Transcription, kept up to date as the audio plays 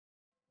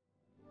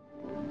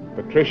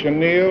Patricia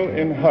Neal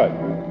in HUD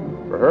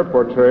for her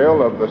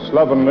portrayal of the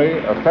slovenly,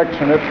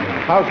 affectionate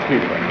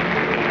housekeeper.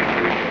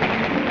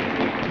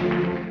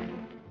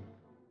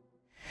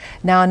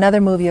 Now,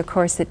 another movie, of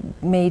course,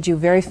 that made you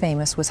very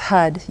famous was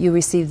HUD. You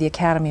received the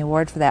Academy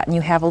Award for that, and you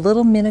have a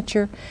little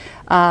miniature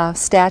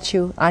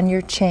statue on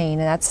your chain,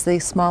 and that's the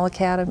small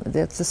Academy.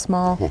 That's the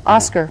small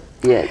Oscar.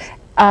 Yes.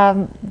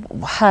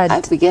 HUD.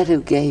 I forget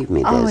who gave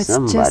me this.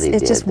 Oh,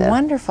 it's just that.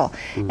 wonderful.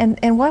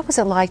 And what was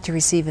it like to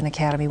receive an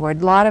Academy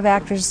Award? A lot of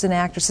actors and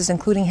actresses,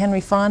 including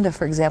Henry Fonda,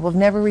 for example, have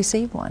never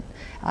received one,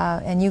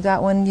 and you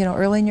got one, you know,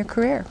 early in your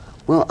career.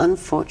 Well,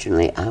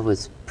 unfortunately, I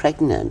was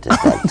pregnant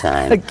at that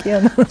time.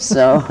 Again.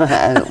 So,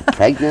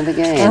 pregnant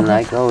again,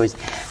 like always.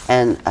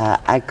 And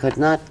I could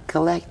not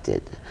collect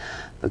it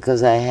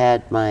because I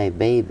had my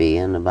baby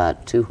in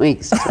about 2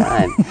 weeks'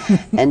 time.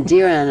 And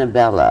dear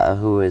Annabella,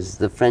 who is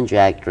the French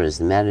actress,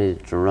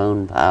 married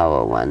Tyrone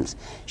Power once,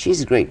 she's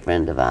a great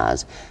friend of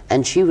ours.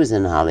 And she was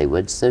in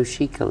Hollywood, so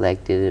she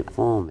collected it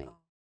for me.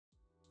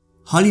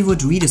 Hollywood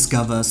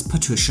rediscovers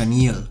Patricia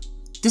Neal.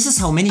 This is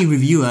how many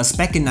reviewers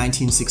back in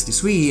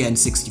 1963 and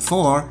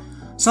 64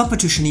 saw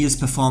Patricia Neal's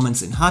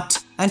performance in HUD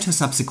and her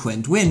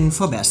subsequent win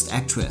for Best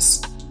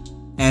Actress.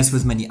 As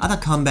with many other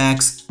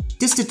comebacks,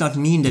 this did not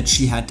mean that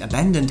she had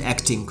abandoned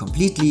acting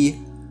completely,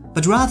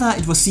 but rather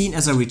it was seen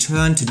as a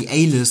return to the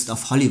A-list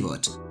of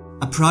Hollywood,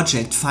 a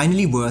project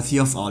finally worthy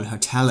of all her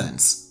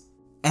talents.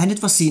 And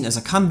it was seen as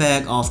a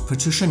comeback of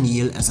Patricia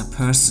Neal as a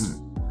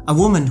person, a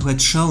woman who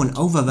had shown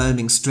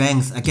overwhelming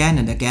strength again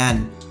and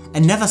again,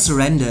 and never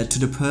surrendered to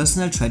the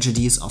personal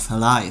tragedies of her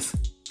life.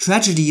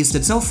 Tragedies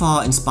that so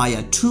far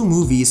inspired 2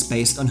 movies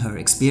based on her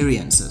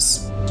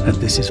experiences. And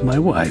this is my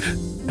wife,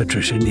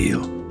 Patricia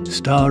Neal,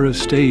 star of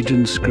stage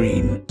and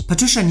screen.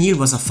 Patricia Neal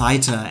was a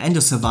fighter and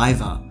a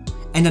survivor,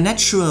 and a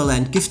natural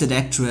and gifted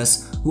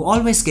actress who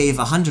always gave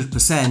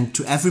 100%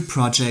 to every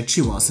project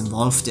she was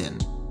involved in.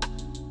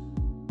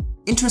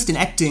 Interest in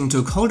acting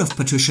took hold of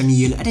Patricia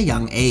Neal at a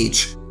young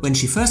age, when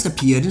she first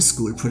appeared in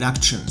school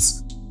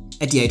productions.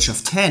 At the age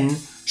of 10,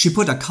 she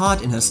put a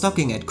card in her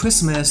stocking at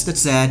Christmas that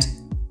said,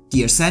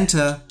 "Dear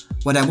Santa,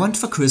 what I want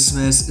for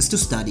Christmas is to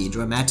study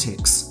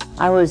dramatics."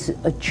 I was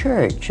a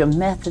church, a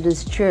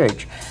Methodist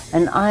church,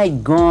 and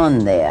I'd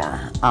gone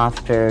there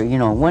after,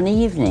 one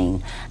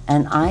evening,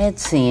 and I had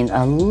seen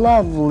a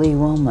lovely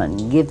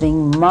woman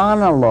giving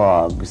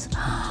monologues.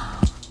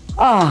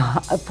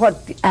 What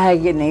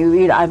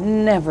agony. I've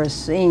never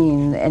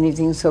seen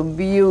anything so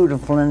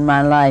beautiful in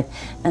my life,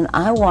 and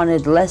I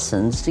wanted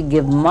lessons to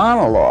give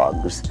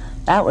monologues.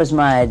 That was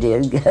my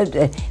idea,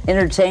 to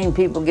entertain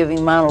people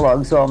giving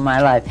monologues all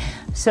my life.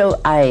 So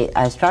I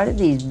started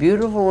these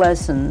beautiful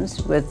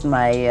lessons with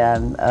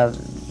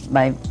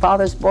my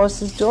father's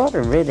boss's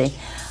daughter, really.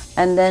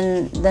 And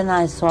then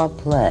I saw a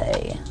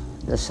play,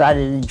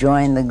 decided to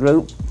join the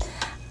group,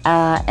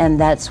 and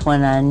that's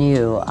when I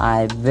knew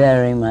I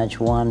very much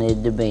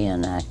wanted to be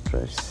an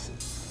actress.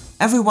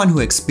 Everyone who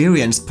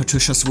experienced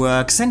Patricia's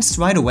work sensed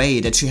right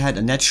away that she had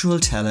a natural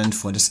talent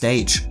for the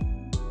stage.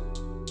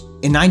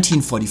 In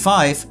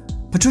 1945,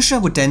 Patricia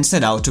would then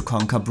set out to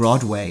conquer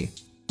Broadway,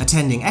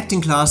 attending acting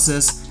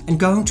classes and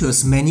going to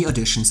as many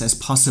auditions as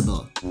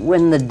possible.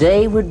 When the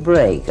day would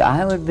break,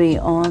 I would be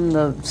on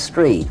the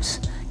streets,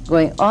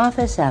 going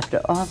office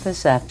after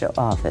office after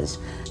office,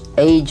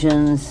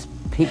 agents,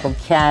 people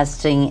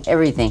casting,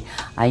 everything.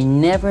 I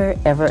never,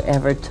 ever,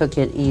 ever took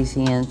it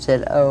easy and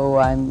said, oh,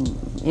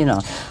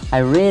 I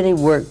really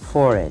worked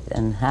for it.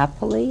 And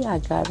happily, I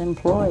got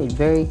employed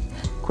very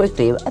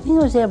quickly. I think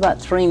I was there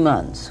about 3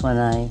 months when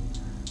I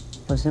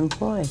was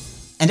employed.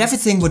 And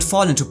everything would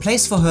fall into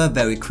place for her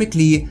very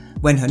quickly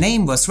when her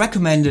name was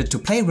recommended to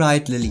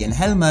playwright Lillian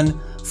Hellman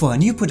for a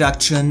new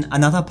production,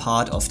 Another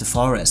Part of the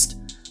Forest,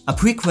 a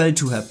prequel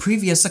to her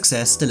previous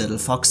success, The Little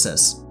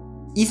Foxes.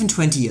 Even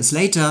 20 years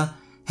later,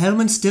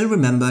 Hellman still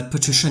remembered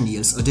Patricia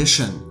Neal's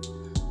audition.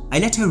 I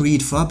let her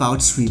read for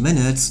about 3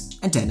 minutes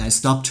and then I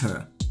stopped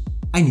her.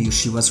 I knew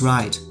she was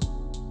right.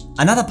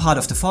 Another Part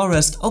of the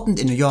Forest opened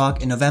in New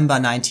York in November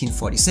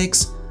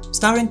 1946,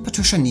 starring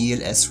Patricia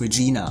Neal as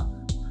Regina,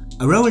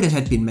 a role that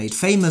had been made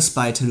famous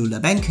by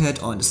Tallulah Bankhead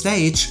on the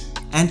stage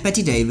and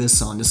Bette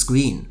Davis on the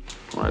screen.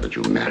 Why did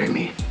you marry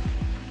me?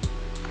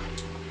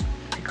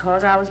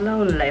 Because I was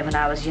lonely when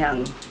I was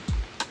young.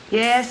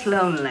 Yes,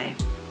 lonely.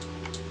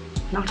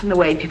 Not in the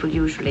way people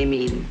usually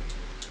mean.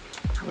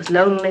 I was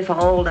lonely for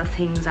all the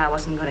things I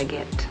wasn't gonna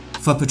get.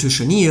 For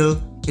Patricia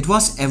Neal, it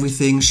was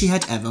everything she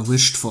had ever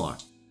wished for.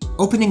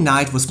 Opening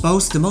night was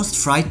both the most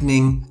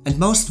frightening and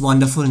most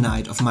wonderful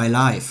night of my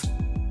life.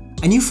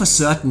 I knew for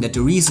certain that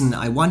the reason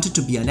I wanted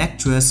to be an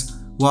actress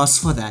was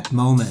for that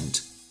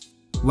moment.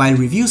 While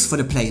reviews for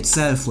the play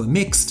itself were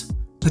mixed,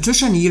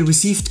 Patricia Neal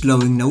received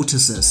glowing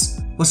notices,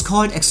 was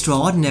called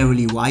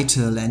extraordinarily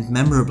vital and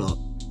memorable.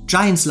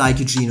 Giants like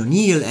Eugene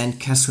O'Neill and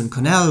Catherine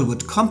Cornell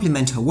would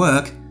compliment her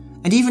work,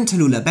 and even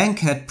Tallulah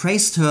Bankhead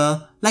praised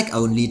her like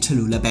only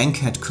Tallulah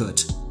Bankhead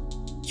could.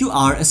 "You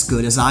are as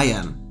good as I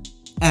am."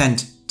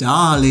 And,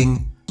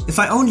 darling, if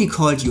I only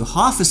called you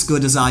half as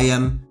good as I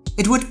am,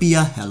 it would be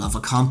a hell of a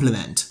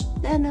compliment.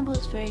 And it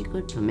was very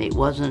good for me. It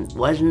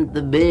wasn't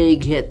the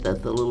big hit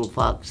that The Little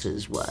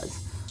Foxes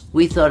was.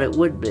 We thought it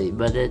would be,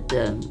 but it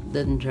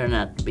didn't turn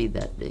out to be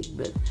that big.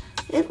 But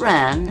it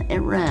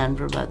ran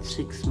for about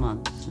 6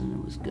 months, and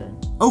it was good.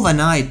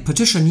 Overnight,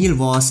 Patricia Neal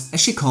was, as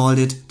she called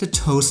it, the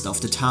toast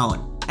of the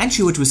town, and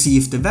she would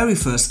receive the very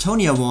first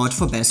Tony Award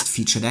for Best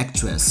Featured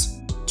Actress.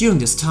 During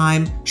this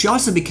time, she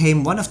also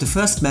became one of the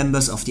first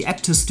members of the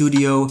Actors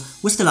Studio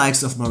with the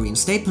likes of Maureen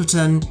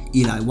Stapleton,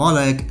 Eli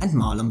Wallach and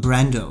Marlon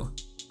Brando.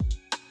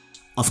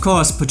 Of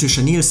course,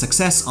 Patricia Neal's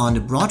success on the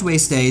Broadway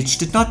stage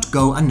did not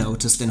go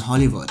unnoticed in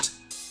Hollywood.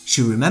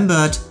 She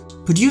remembered,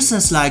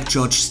 producers like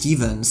George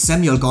Stevens,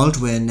 Samuel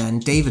Goldwyn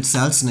and David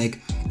Selznick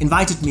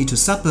invited me to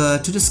supper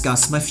to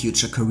discuss my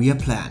future career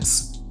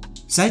plans.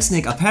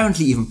 Selznick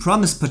apparently even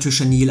promised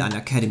Patricia Neal an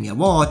Academy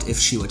Award if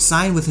she would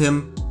sign with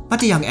him, but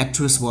the young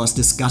actress was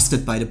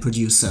disgusted by the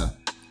producer.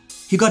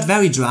 He got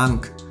very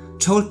drunk,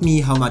 told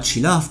me how much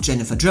he loved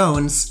Jennifer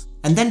Jones,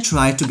 and then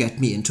tried to get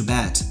me into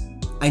bed.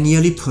 I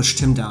nearly pushed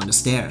him down the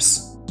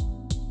stairs.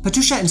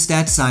 Patricia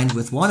instead signed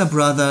with Warner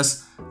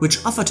Brothers,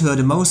 which offered her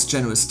the most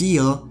generous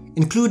deal,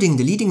 including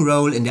the leading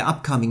role in the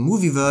upcoming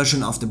movie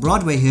version of the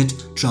Broadway hit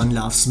John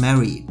Loves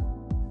Mary.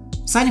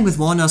 Signing with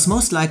Warner's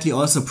most likely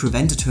also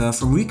prevented her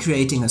from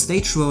recreating a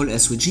stage role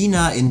as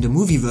Regina in the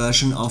movie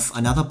version of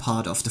Another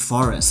Part of the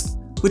Forest,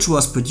 which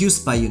was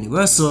produced by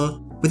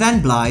Universal, with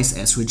Anne Blythe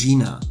as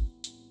Regina.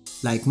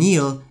 Like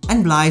Neal,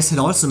 Anne Blythe had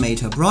also made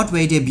her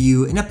Broadway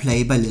debut in a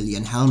play by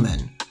Lillian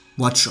Hellman,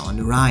 Watch on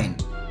the Rhine.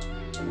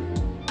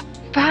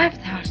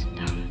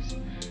 $5,000.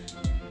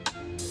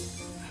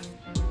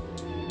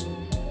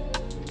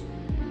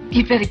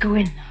 You'd better go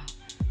in now.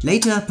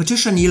 Later,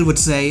 Patricia Neal would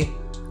say,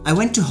 "I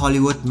went to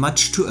Hollywood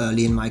much too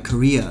early in my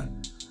career.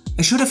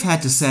 I should have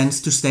had the sense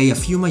to stay a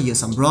few more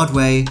years on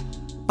Broadway,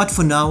 but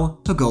for now,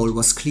 her goal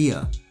was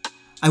clear.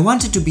 I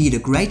wanted to be the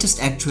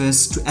greatest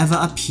actress to ever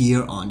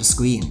appear on the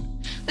screen."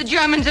 The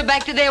Germans are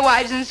back to their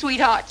wives and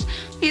sweethearts.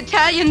 The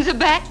Italians are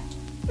back.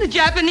 The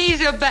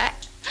Japanese are back.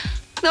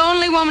 The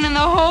only woman in the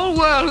whole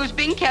world who's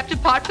being kept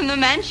apart from the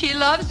man she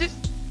loves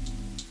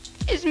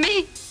is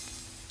me.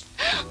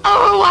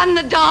 Oh, who won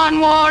the darn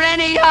war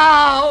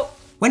anyhow?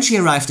 When she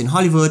arrived in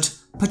Hollywood,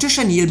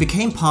 Patricia Neal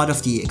became part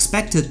of the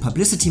expected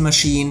publicity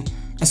machine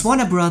as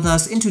Warner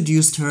Brothers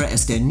introduced her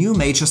as their new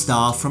major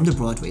star from the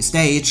Broadway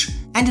stage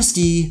and as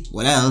the,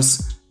 what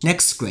else,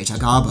 next Greta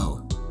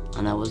Garbo.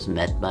 And I was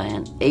met by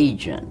an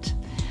agent,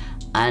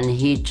 and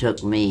he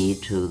took me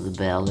to the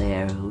Bel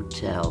Air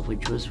Hotel,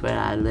 which was where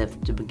I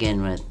lived to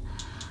begin with.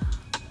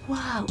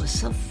 Wow, it was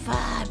so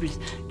fabulous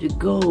to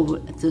go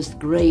at this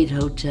great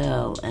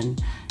hotel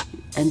and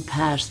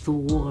pass the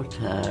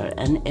water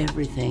and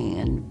everything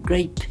and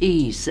great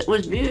peace. It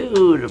was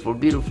beautiful,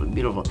 beautiful,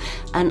 beautiful.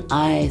 And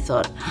I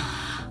thought,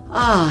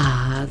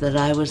 that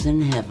I was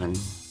in heaven.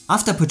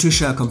 After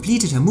Patricia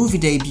completed her movie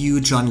debut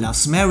John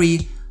Loves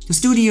Mary, the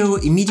studio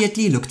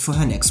immediately looked for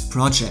her next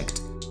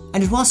project,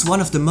 and it was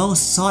one of the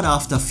most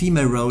sought-after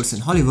female roles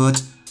in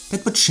Hollywood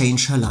that would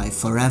change her life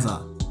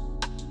forever.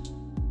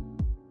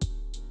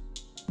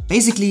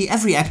 Basically,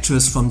 every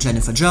actress from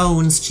Jennifer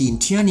Jones, Jean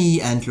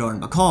Tierney and Lauren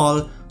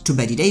Bacall to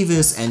Bette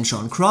Davis and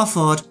Joan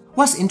Crawford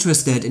was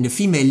interested in the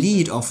female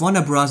lead of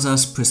Warner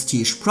Bros.'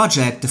 prestige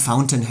project The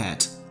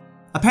Fountainhead.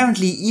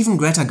 Apparently, even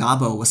Greta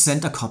Garbo was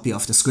sent a copy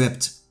of the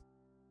script.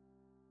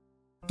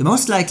 The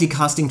most likely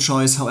casting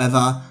choice,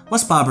 however,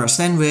 was Barbara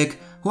Stanwyck,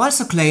 who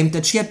also claimed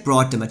that she had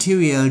brought the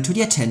material to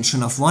the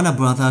attention of Warner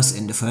Bros.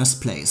 In the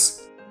first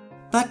place.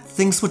 But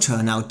things would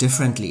turn out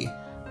differently.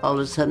 All of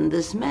a sudden,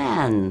 this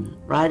man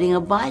riding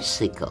a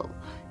bicycle,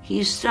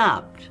 he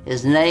stopped.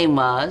 His name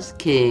was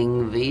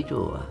King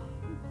Vitor.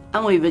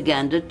 And we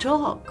began to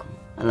talk.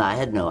 And I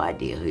had no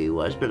idea who he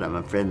was, but I'm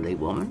a friendly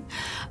woman.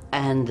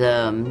 And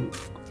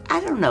I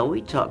don't know,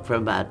 we talked for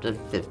about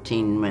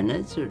 15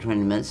 minutes or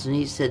 20 minutes, and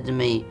he said to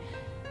me,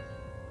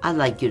 "I'd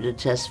like you to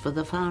test for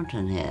the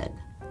Fountainhead."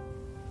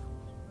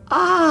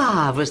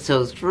 I was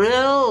so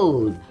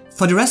thrilled.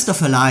 For the rest of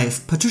her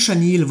life, Patricia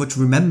Neal would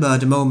remember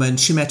the moment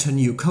she met her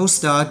new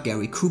co-star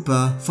Gary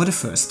Cooper for the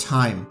first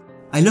time.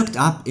 I looked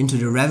up into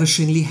the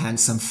ravishingly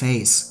handsome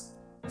face.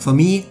 For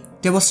me,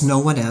 there was no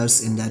one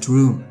else in that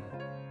room.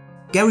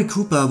 Gary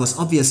Cooper was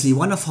obviously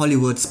one of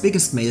Hollywood's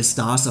biggest male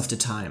stars of the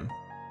time.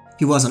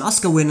 He was an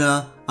Oscar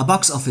winner, a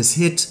box office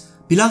hit,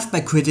 beloved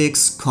by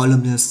critics,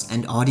 columnists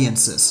and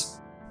audiences.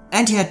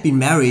 And he had been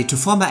married to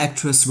former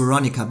actress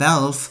Veronica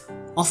Balfe,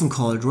 often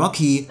called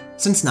Rocky,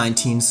 since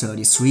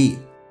 1933.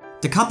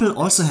 The couple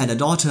also had a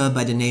daughter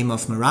by the name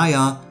of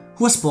Mariah,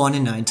 who was born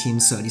in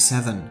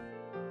 1937.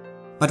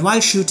 But while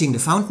shooting The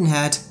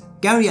Fountainhead,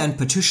 Gary and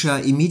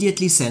Patricia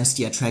immediately sensed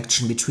the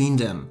attraction between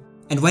them.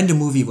 And when the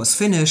movie was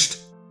finished,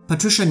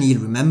 Patricia Neal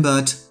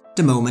remembered,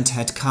 the moment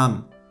had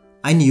come.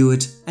 I knew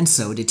it, and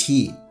so did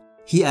he.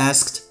 He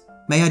asked,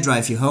 "May I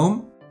drive you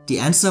home?" The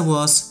answer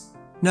was,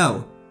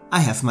 "No, I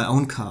have my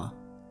own car,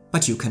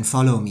 but you can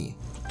follow me."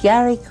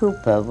 Gary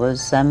Cooper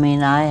was,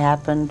 I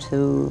happened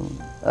to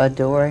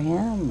adore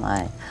him.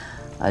 I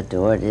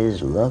adored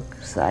his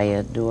looks. I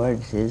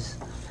adored his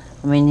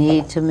I mean,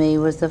 he to me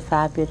was a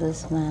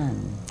fabulous man.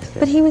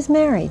 But he was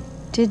married.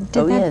 Did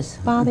that yes.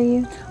 bother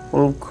you?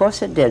 Well, of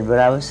course it did, but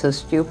I was so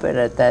stupid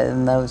at that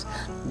in those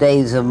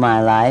days of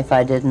my life.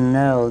 I didn't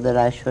know that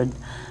I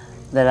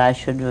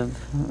should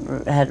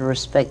have had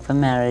respect for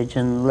marriage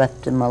and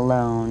left him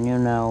alone, you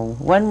know.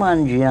 When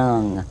one's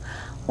young,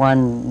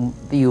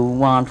 you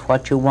want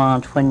what you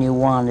want when you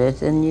want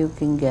it, and you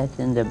can get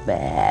into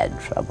bad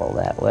trouble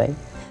that way.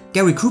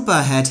 Gary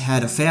Cooper had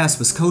had affairs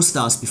with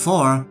co-stars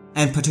before,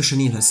 and Patricia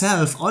Neal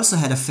herself also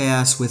had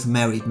affairs with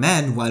married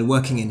men while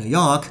working in New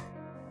York,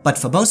 but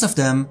for both of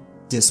them,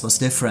 this was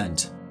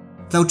different.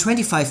 Though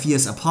 25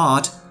 years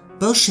apart,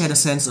 both shared a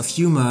sense of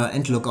humor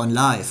and look on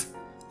life,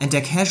 and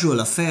their casual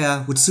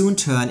affair would soon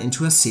turn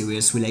into a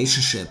serious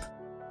relationship.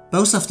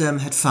 Both of them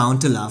had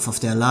found the love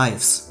of their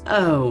lives.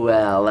 Oh,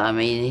 well, I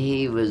mean,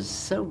 he was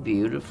so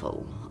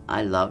beautiful.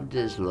 I loved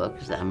his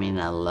looks. I mean,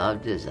 I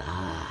loved his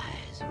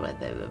eyes, well,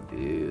 they were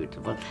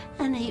beautiful.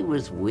 And he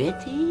was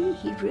witty.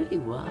 He really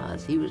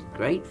was. He was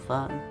great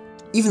fun.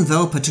 Even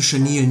though Patricia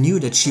Neal knew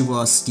that she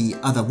was the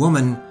other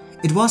woman,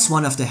 it was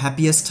one of the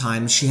happiest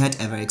times she had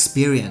ever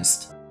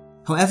experienced.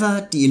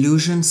 However, the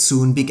illusion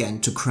soon began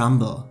to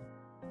crumble.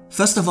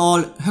 First of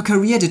all, her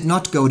career did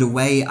not go the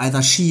way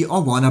either she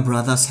or Warner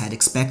Brothers had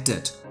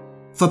expected.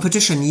 For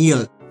Patricia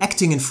Neal,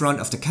 acting in front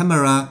of the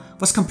camera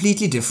was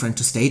completely different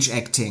to stage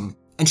acting,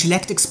 and she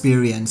lacked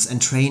experience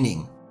and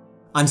training.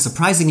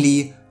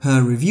 Unsurprisingly,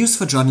 her reviews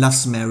for John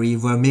Loves Mary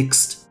were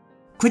mixed.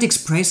 Critics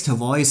praised her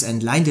voice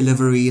and line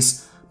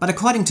deliveries, but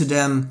according to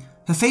them,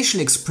 her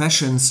facial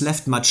expressions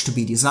left much to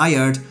be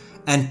desired,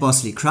 and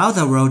Bosley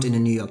Crowther wrote in the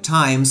New York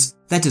Times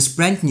that this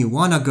brand new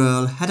Warner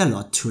girl had a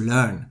lot to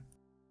learn.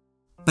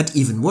 But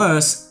even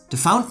worse, The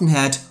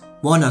Fountainhead,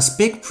 Warner's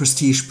big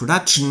prestige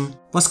production,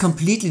 was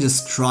completely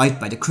destroyed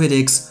by the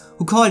critics,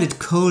 who called it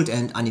cold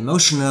and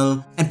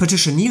unemotional, and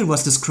Patricia Neal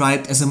was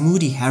described as a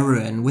moody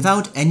heroine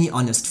without any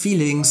honest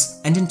feelings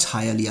and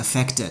entirely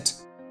affected.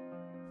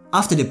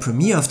 After the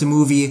premiere of the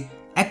movie,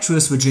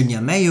 actress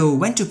Virginia Mayo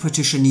went to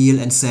Patricia Neal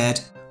and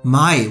said,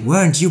 "My,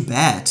 weren't you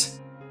bad?"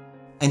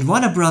 And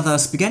Warner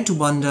Brothers began to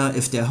wonder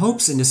if their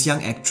hopes in this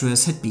young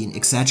actress had been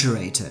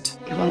exaggerated.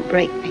 It won't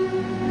break me.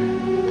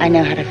 I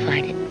know how to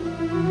fight it.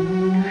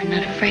 I'm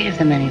not afraid of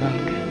them any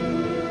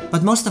longer.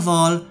 But most of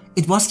all,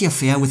 it was the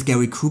affair with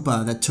Gary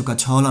Cooper that took a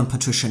toll on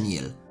Patricia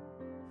Neal.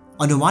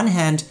 On the one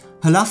hand,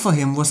 her love for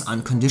him was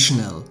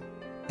unconditional.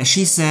 As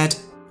she said,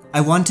 "I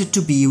wanted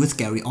to be with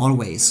Gary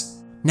always.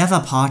 Never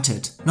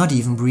parted, not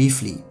even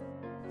briefly."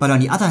 But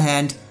on the other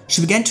hand,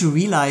 she began to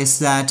realize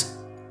that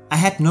I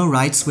had no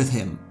rights with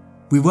him.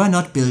 We were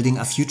not building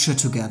a future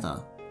together.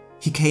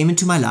 He came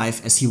into my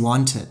life as he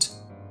wanted.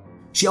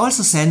 She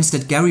also sensed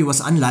that Gary was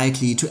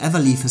unlikely to ever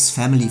leave his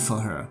family for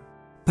her.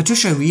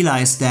 Patricia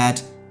realized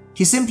that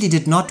he simply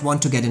did not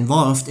want to get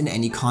involved in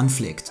any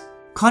conflict.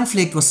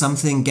 Conflict was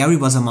something Gary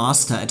was a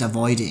master at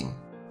avoiding.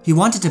 He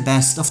wanted the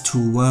best of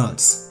two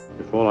worlds.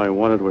 If all I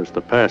wanted was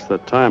to pass the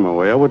time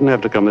away, I wouldn't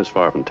have to come this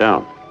far from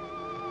town.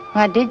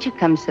 Why did you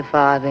come so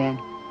far then?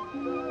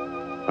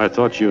 I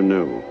thought you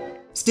knew.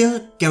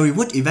 Still, Gary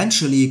would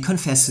eventually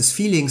confess his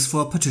feelings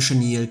for Patricia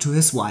Neal to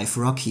his wife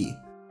Rocky.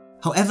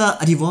 However,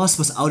 a divorce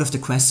was out of the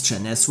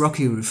question as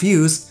Rocky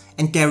refused,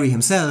 and Gary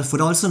himself would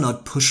also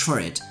not push for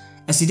it,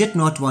 as he did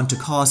not want to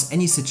cause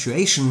any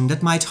situation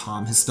that might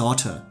harm his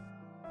daughter.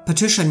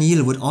 Patricia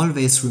Neal would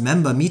always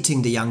remember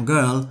meeting the young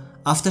girl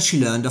after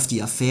she learned of the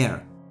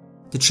affair.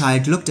 The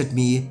child looked at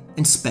me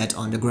and spat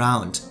on the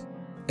ground.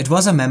 It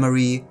was a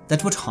memory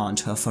that would haunt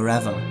her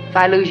forever. If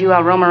I lose you,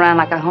 I'll roam around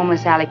like a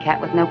homeless alley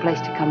cat with no place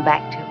to come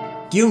back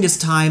to. During this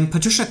time,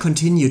 Patricia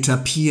continued to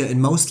appear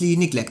in mostly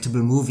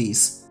neglectable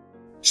movies.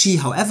 She,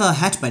 however,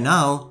 had by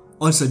now,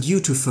 also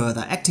due to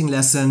further acting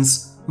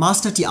lessons,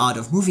 mastered the art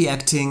of movie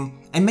acting,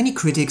 and many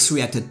critics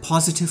reacted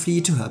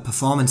positively to her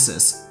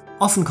performances,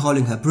 often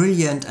calling her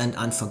brilliant and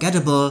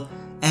unforgettable,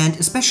 and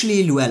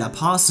especially Luella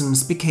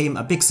Parsons became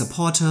a big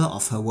supporter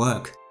of her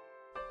work.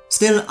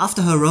 Still,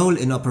 after her role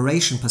in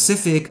Operation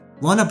Pacific,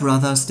 Warner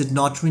Brothers did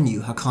not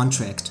renew her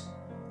contract.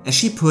 As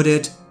she put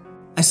it,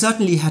 "I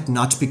certainly had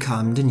not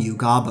become the new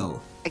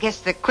Garbo." I guess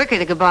the quicker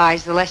the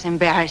goodbyes, the less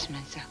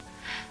embarrassment.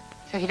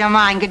 So if you don't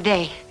mind, good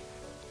day.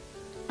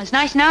 It was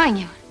nice knowing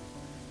you,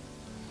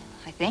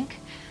 I think.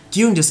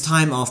 During this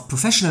time of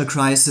professional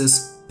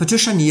crisis,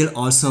 Patricia Neal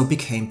also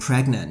became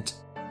pregnant.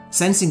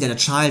 Sensing that a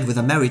child with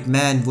a married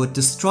man would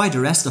destroy the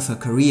rest of her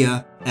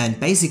career and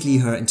basically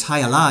her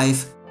entire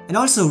life, and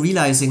also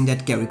realizing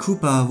that Gary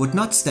Cooper would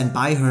not stand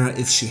by her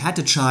if she had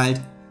a child,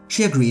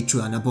 she agreed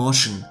to an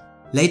abortion.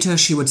 Later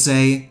she would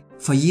say,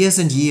 "For years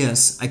and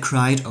years I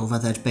cried over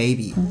that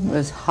baby." It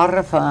was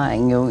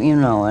horrifying, you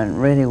know, it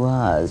really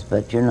was,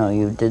 but you know,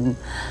 you didn't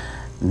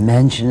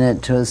mention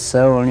it to a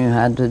soul, you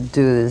had to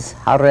do this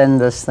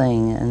horrendous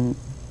thing. And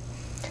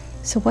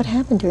So what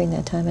happened during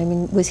that time? I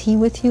mean, was he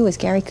with you? Was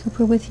Gary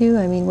Cooper with you?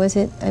 I mean, was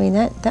it, I mean,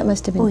 that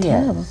must have been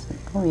terrible. Yes.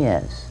 Oh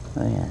yes,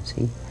 oh yes.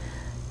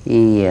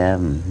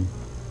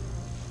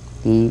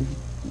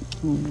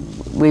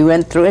 We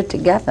went through it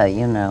together,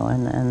 you know,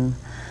 and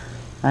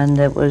And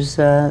it was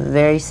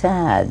very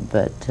sad,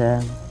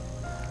 but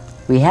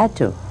we had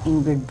to.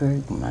 Ingrid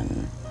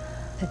Bergman.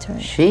 That's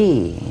right.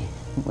 She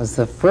was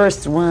the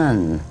first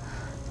one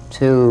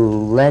to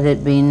let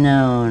it be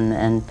known,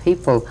 and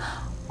people,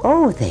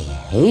 oh, they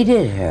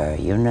hated her,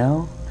 you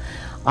know.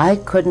 I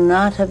could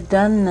not have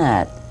done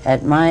that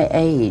at my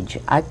age.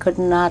 I could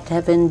not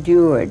have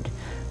endured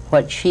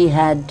what she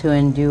had to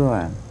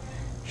endure.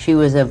 She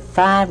was a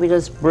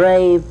fabulous,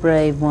 brave,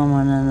 brave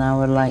woman, and I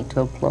would like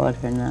to applaud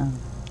her now.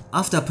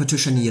 After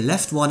Patricia Neal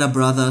left Warner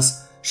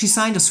Brothers, she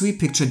signed a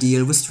 3-picture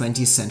deal with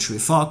 20th Century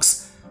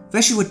Fox,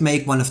 where she would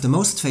make one of the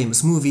most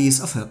famous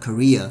movies of her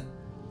career,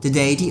 The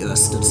Day the Earth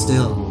Stood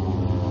Still.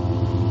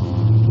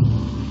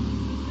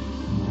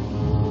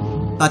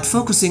 But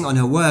focusing on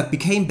her work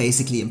became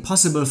basically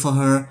impossible for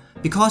her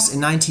because in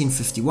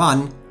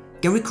 1951,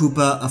 Gary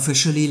Cooper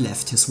officially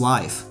left his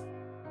wife.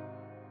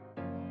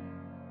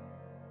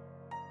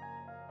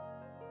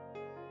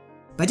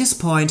 By this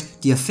point,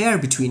 the affair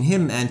between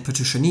him and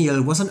Patricia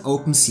Neal was an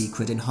open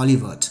secret in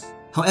Hollywood.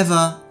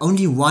 However,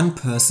 only one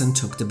person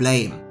took the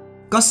blame.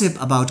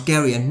 Gossip about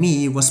Gary and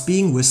me was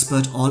being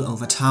whispered all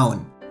over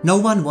town. No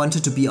one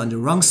wanted to be on the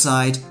wrong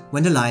side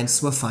when the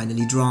lines were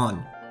finally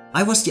drawn.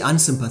 I was the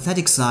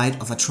unsympathetic side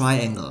of a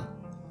triangle.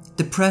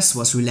 The press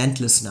was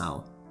relentless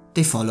now.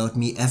 They followed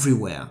me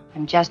everywhere.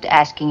 I'm just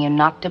asking you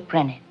not to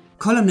print it.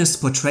 Columnists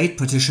portrayed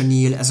Patricia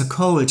Neal as a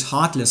cold,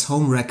 heartless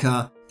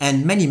homewrecker,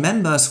 and many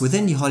members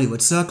within the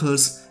Hollywood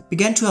circles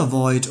began to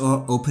avoid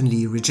or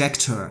openly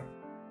reject her.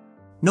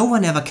 No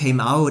one ever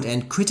came out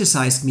and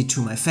criticized me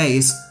to my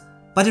face,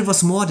 but it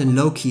was more than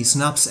low-key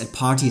snubs at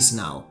parties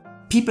now.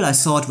 People I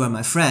thought were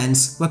my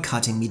friends were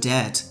cutting me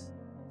dead.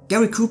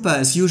 Gary Cooper,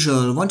 as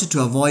usual, wanted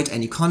to avoid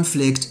any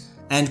conflict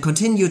and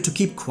continued to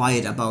keep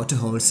quiet about the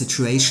whole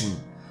situation,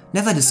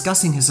 never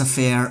discussing his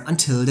affair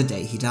until the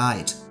day he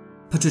died.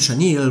 Patricia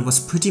Neal was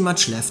pretty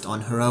much left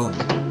on her own.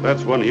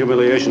 That's one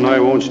humiliation I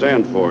won't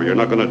stand for. You're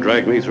not going to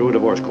drag me through a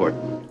divorce court.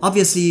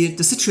 Obviously,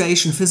 the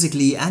situation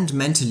physically and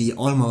mentally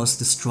almost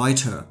destroyed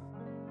her.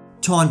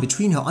 Torn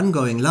between her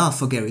ongoing love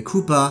for Gary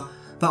Cooper,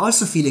 but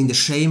also feeling the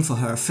shame for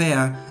her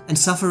affair and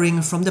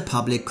suffering from the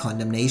public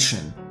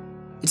condemnation.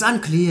 It's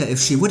unclear if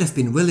she would have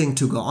been willing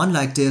to go on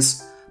like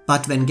this,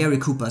 but when Gary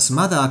Cooper's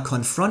mother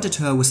confronted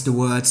her with the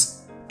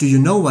words, "Do you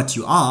know what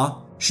you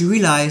are?" she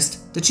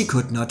realized that she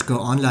could not go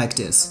on like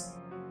this,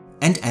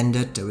 and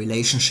ended the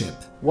relationship.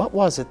 What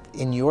was it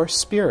in your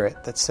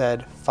spirit that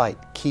said, fight,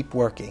 keep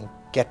working,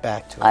 get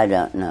back to it? I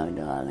don't know,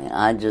 darling.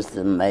 I just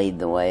am made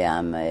the way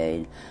I'm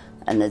made,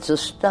 and it's a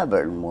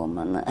stubborn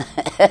woman.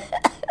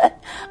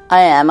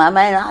 I am. I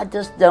mean, I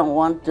just don't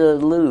want to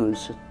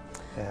lose.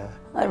 Yeah.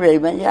 I really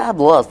mean, yeah, I've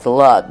lost a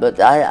lot, but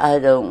I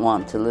don't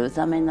want to lose.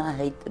 I mean, I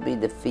hate to be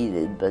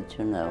defeated, but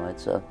you know,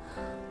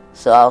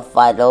 so I'll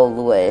fight all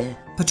the way.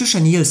 Patricia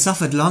Neal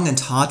suffered long and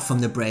hard from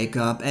the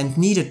breakup and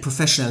needed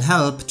professional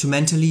help to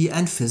mentally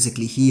and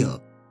physically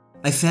heal.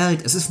 I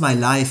felt as if my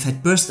life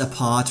had burst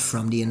apart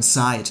from the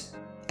inside.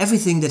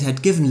 Everything that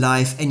had given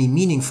life any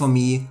meaning for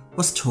me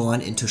was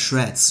torn into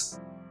shreds.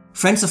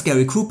 Friends of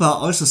Gary Cooper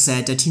also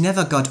said that he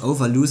never got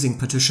over losing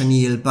Patricia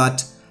Neal,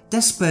 but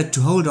desperate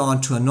to hold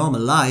on to a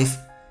normal life,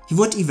 he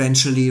would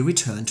eventually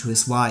return to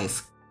his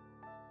wife.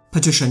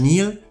 Patricia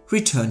Neal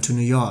returned to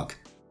New York.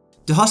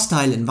 The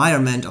hostile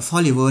environment of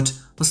Hollywood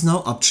was no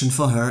option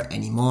for her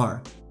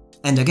anymore.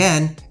 And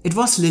again, it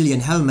was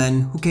Lillian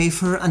Hellman who gave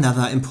her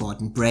another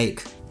important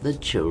break. The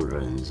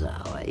children's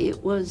hour.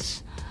 It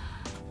was,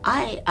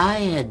 I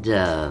had,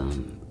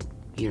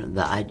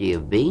 the idea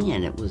of being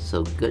in it was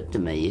so good to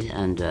me.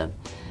 And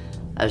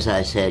as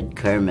I said,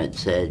 Kermit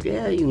said,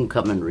 yeah, you can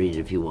come and read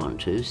if you want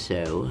to.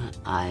 So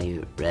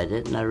I read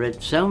it, and I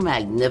read so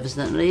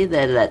magnificently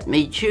they let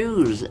me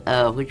choose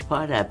which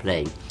part I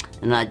played.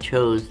 And I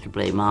chose to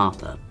play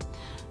Martha.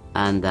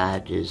 And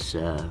that is,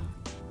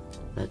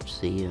 that's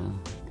the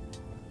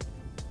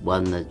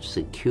one that's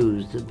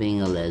accused of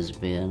being a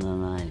lesbian,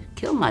 and I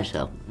killed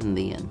myself in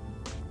the end,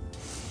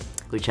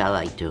 which I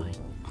like doing.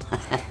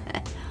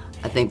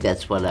 I think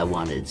that's what I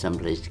wanted,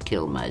 someplace to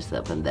kill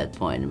myself at that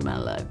point in my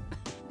life.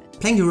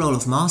 Playing the role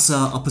of Martha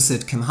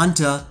opposite Kim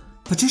Hunter,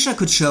 Patricia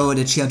could show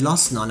that she had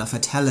lost none of her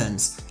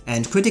talents,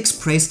 and critics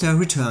praised her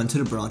return to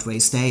the Broadway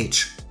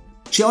stage.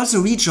 She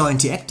also rejoined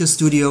the Actors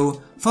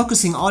Studio,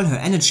 focusing all her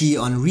energy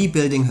on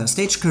rebuilding her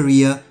stage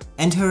career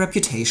and her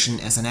reputation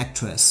as an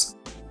actress.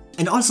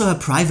 And also her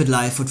private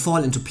life would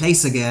fall into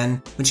place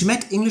again when she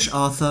met English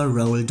author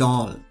Roald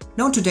Dahl,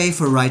 known today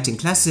for writing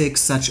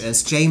classics such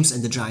as James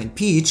and the Giant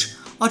Peach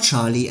or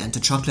Charlie and the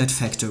Chocolate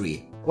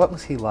Factory. What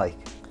was he like?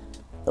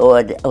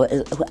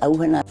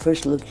 When I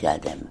first looked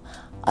at him,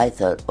 I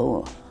thought,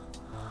 oh,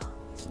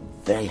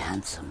 very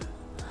handsome.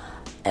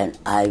 And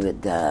I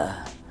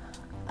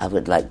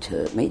would like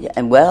to meet him.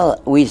 And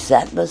well, we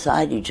sat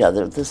beside each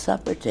other at the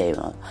supper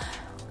table.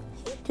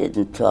 He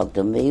didn't talk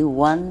to me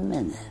 1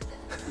 minute.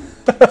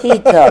 He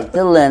talked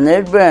to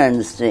Leonard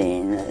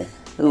Bernstein,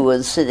 who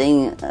was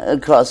sitting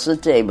across the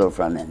table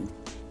from him.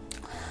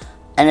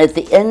 And at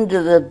the end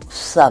of the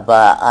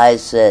supper, I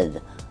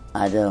said,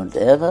 I don't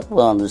ever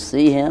want to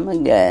see him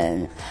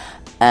again.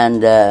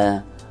 And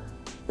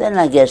then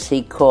I guess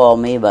he called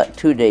me about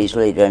 2 days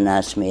later and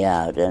asked me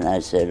out, and I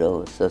said,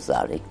 oh, so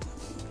sorry,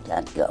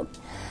 can't go.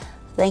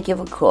 Thank you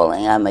for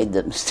calling. I made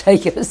the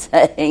mistake of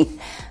saying.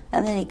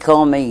 And then he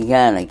called me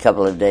again a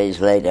couple of days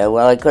later.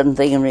 Well, I couldn't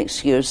think of an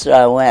excuse, so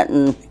I went,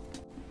 and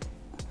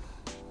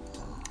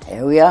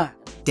here we are.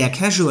 Their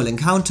casual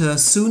encounter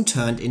soon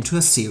turned into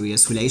a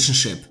serious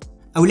relationship.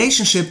 A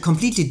relationship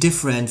completely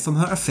different from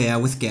her affair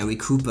with Gary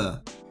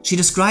Cooper. She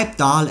described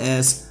Dahl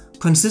as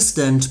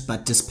consistent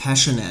but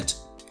dispassionate.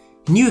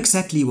 He knew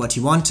exactly what he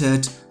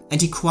wanted,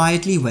 and he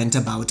quietly went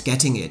about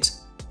getting it.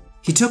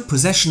 He took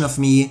possession of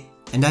me,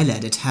 and I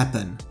let it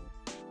happen.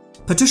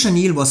 Patricia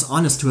Neal was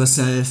honest to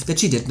herself that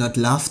she did not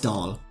love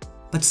Dahl,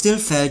 but still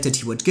felt that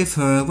he would give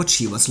her what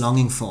she was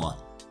longing for: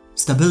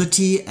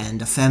 stability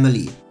and a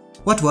family.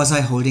 What was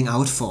I holding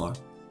out for?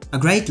 A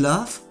great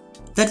love?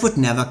 That would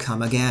never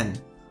come again.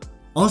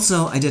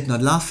 Also, I did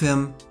not love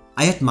him,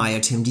 I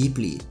admired him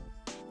deeply.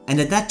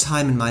 And at that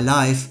time in my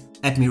life,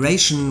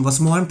 admiration was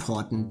more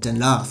important than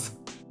love.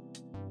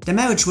 Their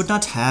marriage would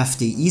not have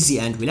the easy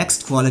and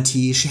relaxed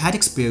quality she had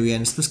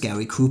experienced with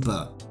Gary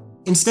Cooper.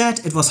 Instead,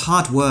 it was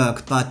hard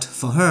work, but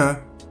for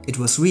her, it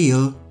was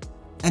real,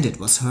 and it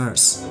was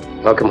hers.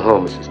 Welcome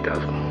home, Mrs.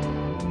 Duff.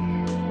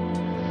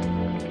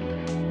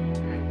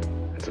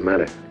 What's the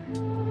matter?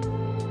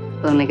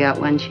 Only got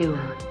one shoe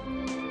on.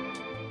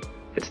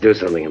 Let's do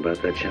something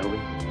about that, shall we?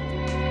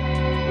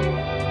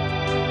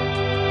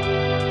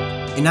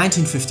 In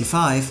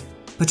 1955,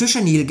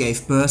 Patricia Neal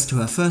gave birth to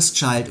her first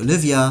child,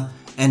 Olivia,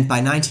 and by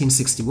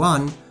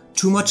 1961,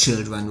 2 more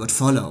children would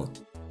follow.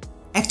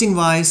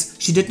 Acting-wise,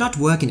 she did not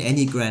work in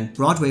any grand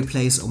Broadway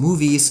plays or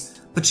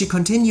movies, but she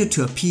continued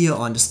to appear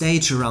on the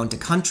stage around the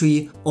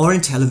country or in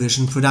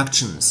television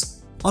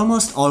productions,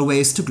 almost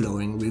always to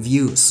glowing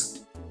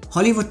reviews.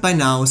 Hollywood by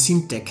now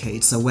seemed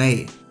decades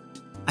away.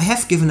 I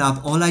have given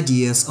up all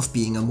ideas of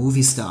being a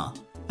movie star.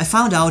 I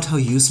found out how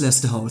useless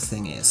the whole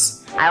thing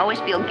is. I always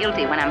feel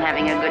guilty when I'm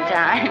having a good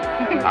time.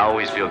 I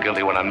always feel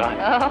guilty when I'm not.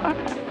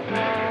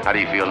 Oh. How do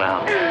you feel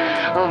now?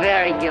 Oh,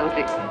 very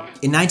guilty.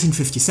 In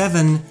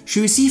 1957,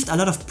 she received a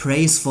lot of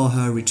praise for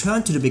her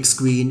return to the big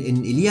screen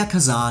in Elia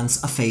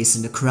Kazan's A Face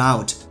in the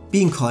Crowd,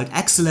 being called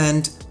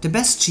excellent, the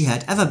best she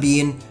had ever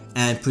been,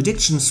 and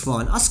predictions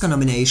for an Oscar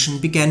nomination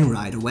began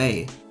right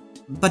away.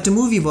 But the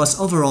movie was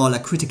overall a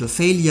critical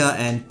failure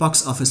and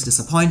box office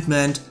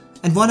disappointment,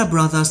 and Warner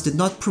Brothers did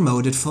not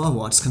promote it for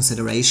awards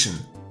consideration.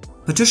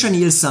 Patricia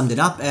Neal summed it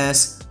up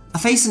as, "A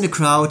Face in the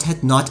Crowd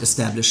had not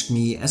established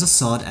me as a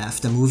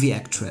sought-after movie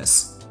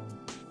actress."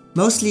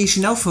 Mostly she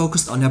now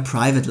focused on her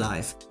private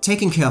life,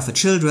 taking care of her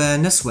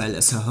children as well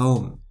as her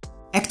home.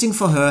 Acting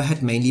for her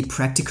had mainly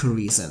practical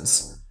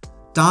reasons.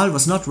 Dahl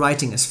was not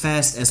writing as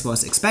fast as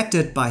was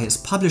expected by his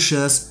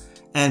publishers,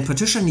 and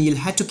Patricia Neal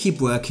had to keep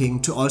working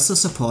to also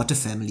support the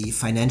family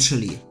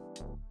financially.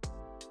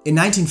 In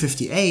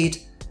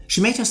 1958, she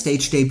made her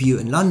stage debut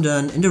in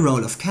London in the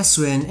role of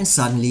Catherine in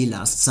Suddenly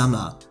Last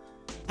Summer,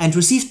 and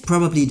received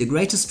probably the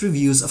greatest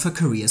reviews of her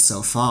career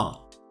so far.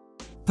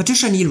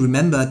 Patricia Neal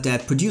remembered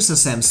that producer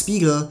Sam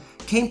Spiegel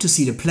came to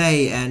see the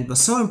play and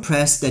was so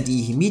impressed that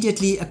he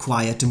immediately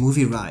acquired the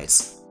movie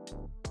rights.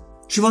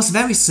 She was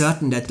very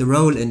certain that the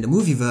role in the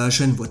movie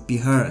version would be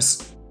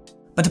hers.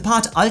 But the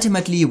part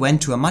ultimately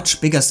went to a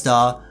much bigger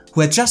star who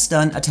had just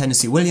done a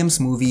Tennessee Williams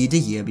movie the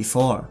year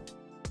before.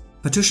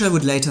 Patricia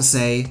would later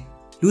say,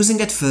 "Losing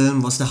that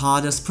film was the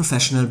hardest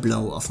professional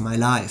blow of my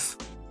life."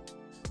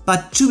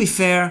 But to be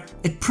fair,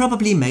 it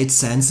probably made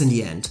sense in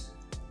the end.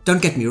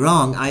 Don't get me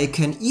wrong, I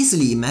can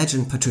easily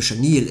imagine Patricia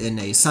Neal in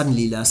a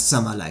Suddenly Last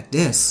Summer like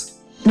this.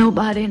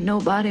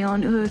 Nobody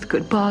on earth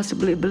could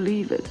possibly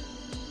believe it.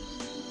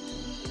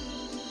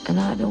 And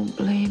I don't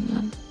blame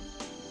them.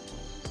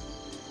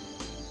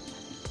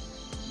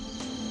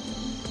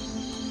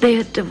 They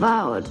had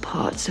devoured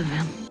parts of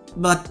him.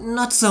 But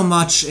not so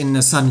much in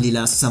a Suddenly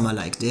Last Summer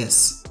like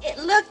this. It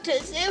looked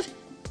as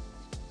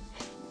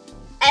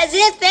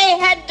if they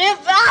had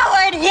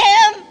devoured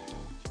him!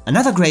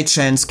 Another great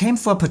chance came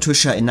for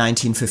Patricia in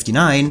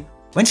 1959,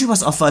 when she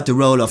was offered the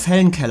role of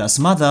Helen Keller's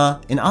mother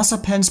in Arthur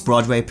Penn's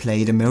Broadway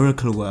play The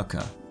Miracle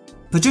Worker.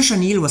 Patricia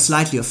Neal was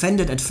slightly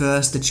offended at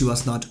first that she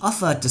was not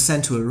offered the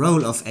central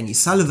role of Annie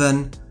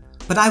Sullivan,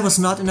 but I was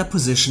not in a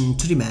position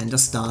to demand a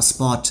star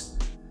spot.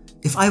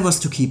 If I was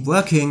to keep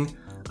working,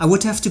 I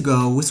would have to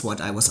go with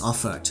what I was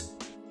offered.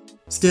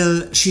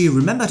 Still, she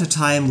remembered her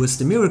time with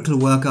The Miracle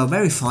Worker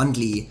very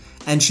fondly,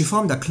 and she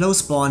formed a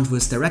close bond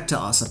with director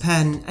Arthur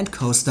Penn and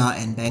co-star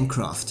Anne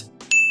Bancroft.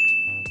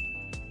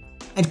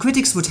 And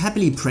critics would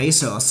happily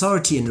praise her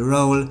authority in the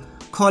role,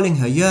 calling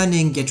her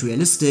yearning yet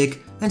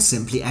realistic and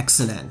simply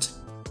excellent.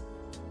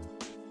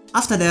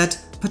 After that,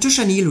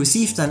 Patricia Neal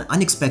received an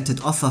unexpected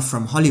offer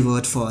from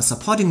Hollywood for a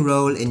supporting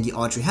role in the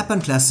Audrey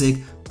Hepburn classic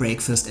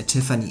Breakfast at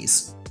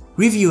Tiffany's.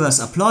 Reviewers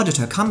applauded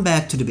her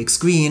comeback to the big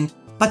screen,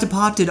 but the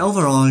part did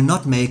overall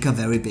not make a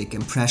very big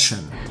impression.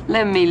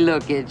 Let me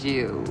look at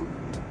you.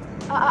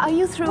 Are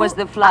you through? Was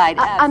the flight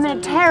I'm in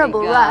a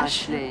terrible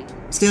rush.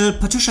 Still,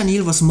 Patricia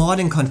Neal was more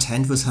than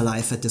content with her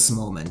life at this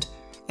moment,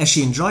 as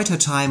she enjoyed her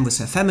time with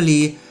her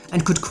family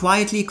and could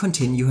quietly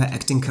continue her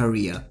acting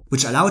career,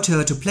 which allowed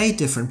her to play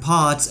different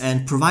parts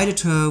and provided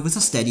her with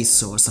a steady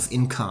source of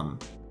income.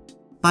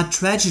 But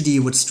tragedy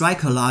would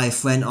strike her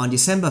life when on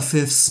December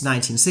 5th,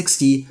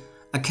 1960,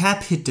 a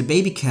cab hit the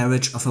baby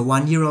carriage of her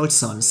 1-year-old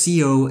son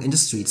Theo in the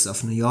streets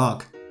of New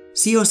York.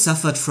 Theo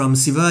suffered from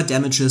severe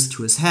damages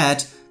to his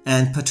head,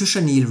 and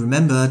Patricia Neal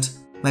remembered,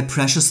 "My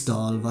precious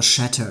doll was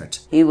shattered."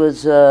 He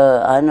was,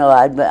 I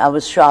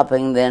was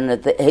shopping then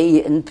at the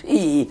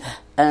A&P,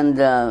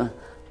 and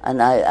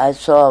I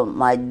saw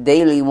my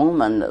daily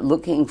woman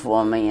looking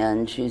for me,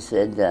 and she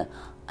said,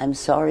 "I'm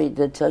sorry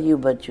to tell you,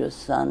 but your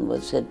son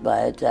was hit by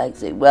a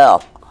taxi."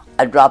 Well,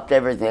 I dropped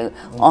everything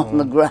on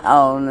the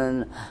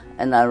ground,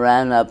 and I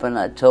ran up and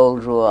I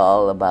told her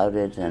all about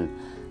it, and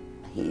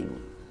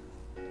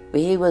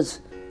he was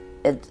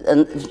at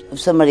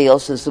somebody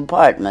else's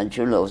apartment,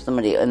 you know,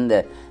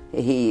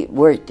 he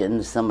worked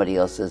in somebody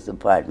else's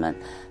apartment,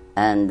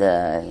 and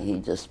he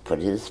just put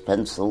his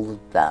pencil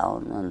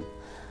down,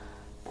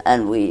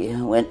 and we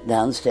went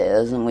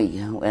downstairs, and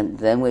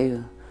we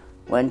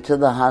went to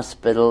the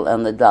hospital,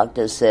 and the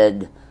doctor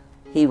said,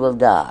 "He will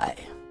die."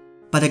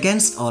 But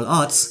against all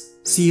odds,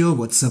 Theo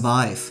would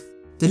survive.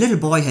 The little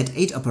boy had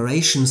 8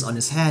 operations on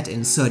his head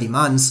in 30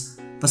 months,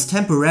 was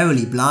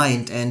temporarily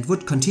blind and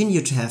would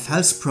continue to have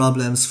health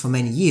problems for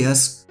many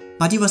years,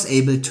 but he was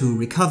able to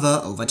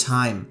recover over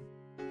time.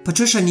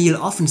 Patricia Neal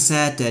often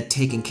said that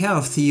taking care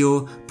of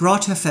Theo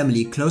brought her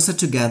family closer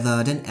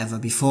together than ever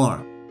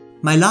before.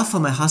 "My love for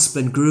my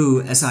husband grew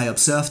as I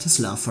observed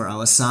his love for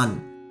our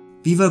son.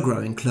 We were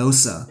growing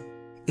closer.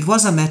 It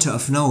was a matter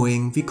of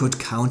knowing we could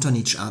count on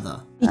each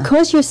other."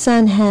 Because your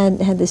son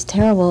had this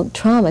terrible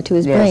trauma to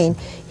his Yes. brain,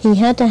 he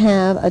had to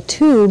have a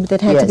tube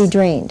that had to be Yes.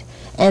 drained.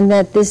 And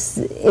that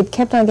it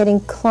kept on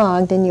getting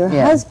clogged, and your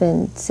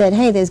husband said,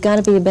 "Hey, there's got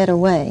to be a better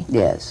way."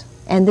 Yes.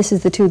 And this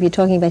is the tube you're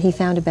talking about. He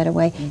found a better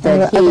way.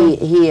 That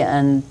he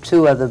and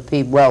 2 other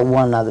people, well,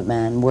 1 other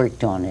man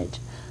worked on it,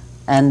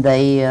 and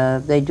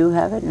they do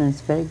have it, and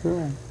it's very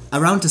good.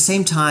 Around the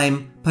same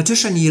time,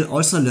 Patricia Neal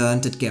also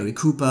learned that Gary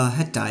Cooper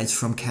had died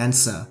from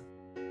cancer.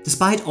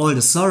 Despite all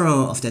the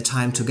sorrow of their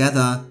time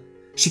together,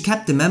 she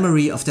kept the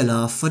memory of their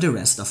love for the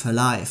rest of her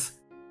life.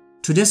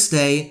 To this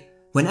day,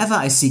 whenever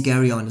I see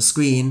Gary on the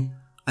screen,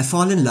 I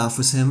fall in love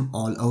with him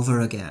all over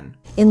again.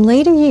 In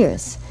later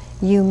years,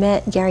 you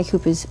met Gary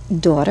Cooper's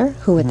daughter,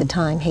 who at the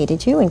time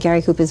hated you, and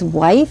Gary Cooper's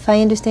wife.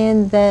 I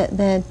understand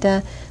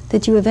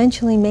that you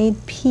eventually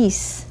made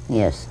peace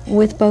Yes.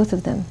 with both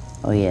of them.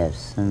 Oh,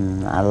 yes,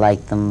 and I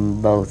like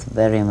them both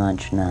very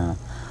much now.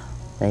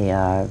 They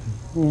are,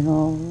 you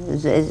know,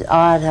 it's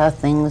odd how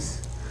things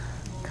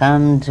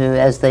come to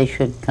as they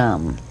should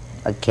come,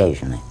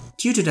 occasionally.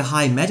 Due to the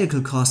high medical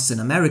costs in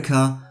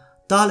America,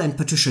 Dahl and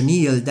Patricia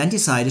Neal then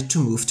decided to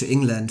move to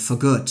England for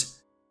good.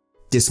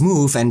 This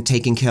move and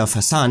taking care of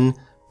her son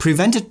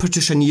prevented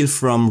Patricia Neal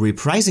from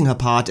reprising her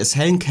part as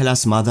Helen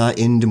Keller's mother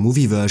in the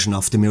movie version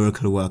of The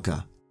Miracle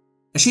Worker.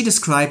 As she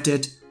described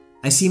it,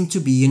 "I seemed to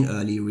be in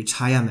early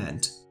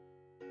retirement."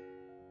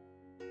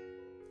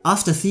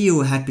 After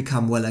Theo had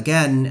become well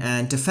again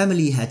and the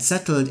family had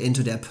settled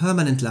into their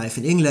permanent life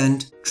in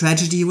England,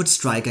 tragedy would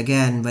strike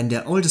again when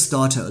their oldest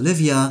daughter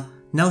Olivia,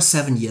 now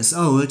 7 years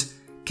old,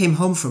 came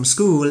home from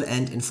school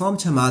and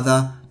informed her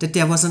mother that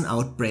there was an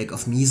outbreak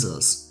of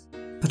measles.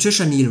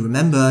 Patricia Neal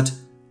remembered,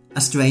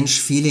 "A strange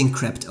feeling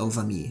crept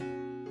over me.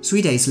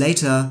 3 days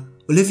later,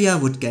 Olivia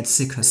would get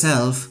sick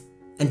herself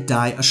and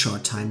die a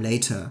short time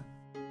later."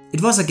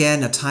 It was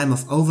again a time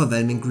of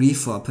overwhelming grief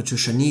for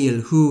Patricia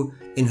Neal, who,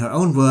 in her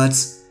own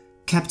words,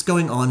 kept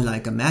going on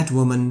like a mad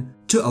woman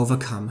to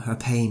overcome her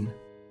pain.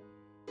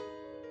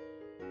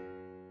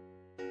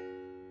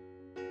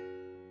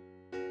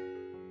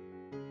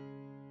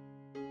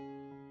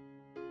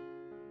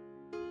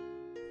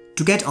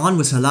 To get on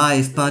with her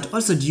life, but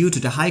also due to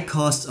the high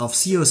cost of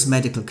Theo's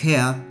medical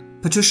care,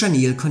 Patricia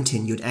Neal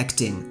continued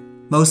acting,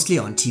 mostly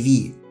on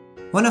TV.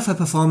 One of her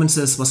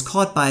performances was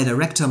caught by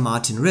director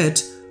Martin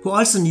Ritt, who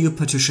also knew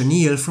Patricia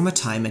Neal from a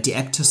time at the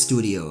Actors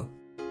Studio.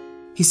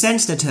 He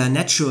sensed that her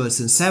natural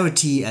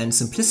sincerity and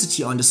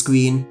simplicity on the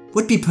screen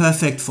would be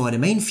perfect for the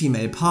main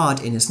female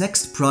part in his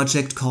next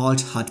project called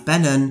Hot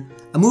Bannon,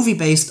 a movie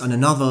based on the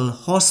novel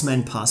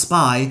Horsemen Pass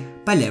By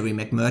Larry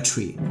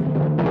McMurtry.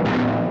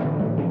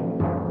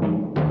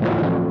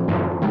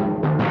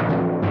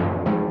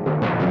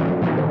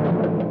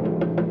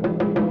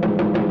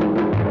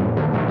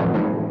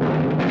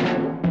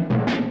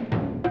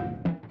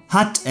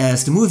 Hot,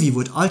 as the movie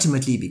would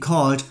ultimately be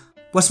called,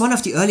 was one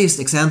of the earliest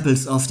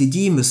examples of the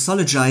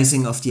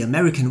demythologizing of the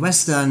American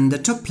Western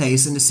that took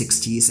place in the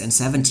 60s and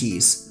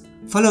 70s,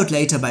 followed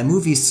later by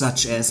movies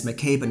such as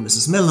McCabe and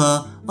Mrs.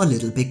 Miller or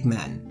Little Big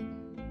Man.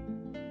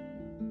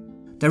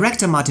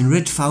 Director Martin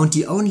Ritt found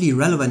the only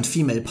relevant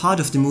female part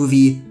of the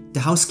movie, the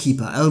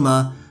housekeeper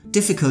Elma,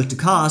 difficult to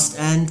cast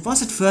and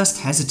was at first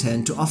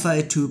hesitant to offer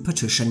it to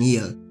Patricia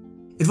Neal.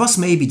 It was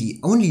maybe the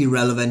only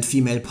relevant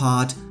female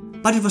part,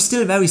 but it was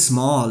still very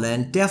small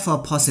and therefore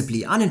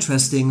possibly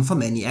uninteresting for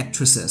many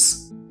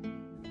actresses.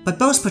 But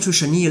both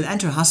Patricia Neal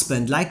and her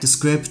husband liked the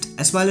script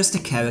as well as the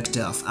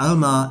character of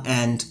Alma,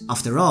 and,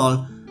 after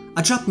all,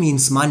 a job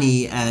means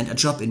money, and a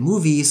job in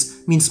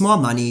movies means more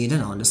money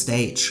than on the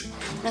stage.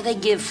 Now, they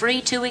give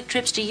free 2-week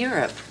trips to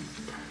Europe,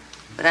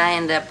 but I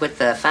end up with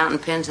the fountain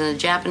pens and the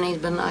Japanese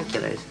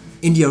binoculars.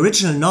 In the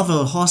original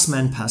novel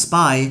Horsemen Pass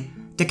By,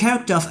 the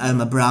character of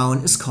Alma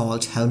Brown is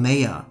called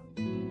Helmeia,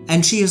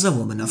 and she is a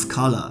woman of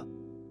color.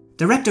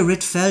 Director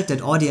Ritt felt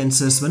that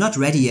audiences were not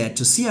ready yet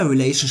to see a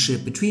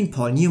relationship between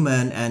Paul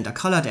Newman and a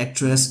colored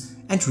actress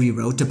and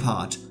rewrote the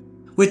part,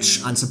 which,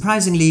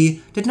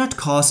 unsurprisingly, did not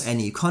cause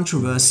any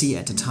controversy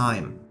at the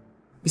time.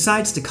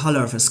 Besides the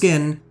color of her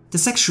skin, the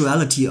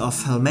sexuality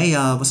of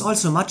Helmeia was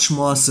also much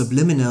more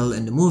subliminal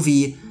in the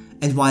movie,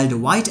 and while the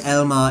white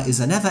Alma is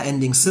a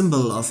never-ending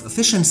symbol of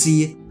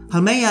efficiency,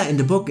 Helmeia in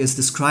the book is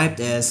described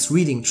as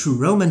reading true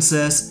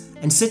romances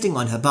and sitting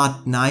on her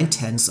butt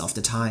 9/10 of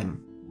the time.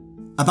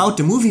 About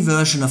the movie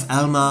version of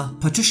Alma,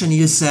 Patricia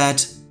Neal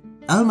said,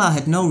 "Alma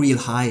had no real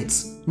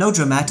heights, no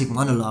dramatic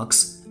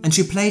monologues, and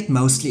she played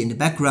mostly in the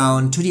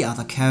background to the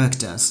other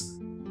characters.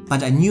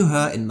 But I knew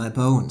her in my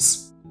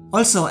bones.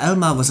 Also,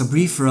 Alma was a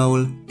brief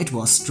role, it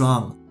was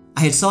strong.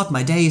 I had thought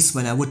my days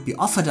when I would be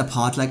offered a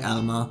part like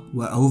Alma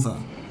were over."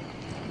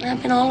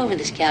 I've been all over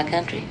this cow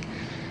country.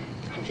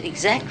 The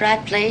exact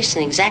right place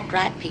and exact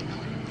right people.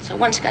 So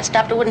once it got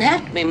stopped, I wouldn't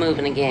have to be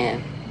moving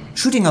again.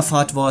 Shooting of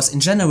Hot was in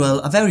general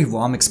a very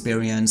warm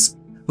experience,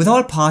 with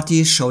all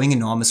parties showing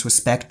enormous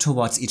respect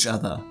towards each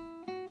other.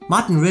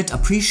 Martin Ritt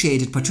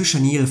appreciated Patricia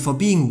Neal for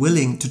being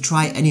willing to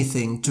try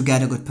anything to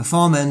get a good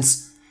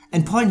performance,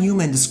 and Paul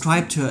Newman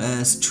described her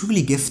as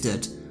truly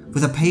gifted,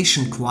 with a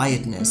patient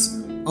quietness,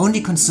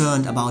 only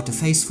concerned about the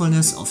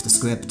faithfulness of the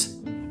script.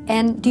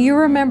 And do you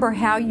remember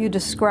how you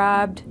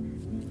described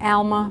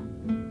Alma?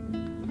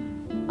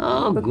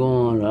 Oh,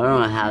 God, I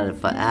don't know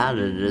how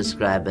to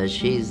describe her.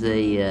 She's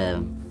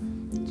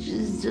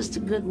just a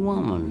good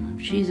woman.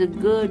 She's a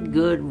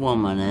good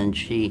woman, and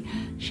she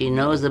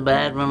knows a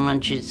bad one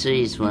when she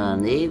sees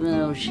one, even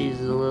though she's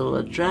a little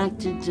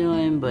attracted to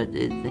him, but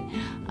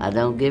I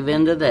don't give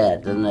in to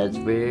that, and that's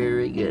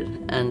very good.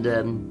 And,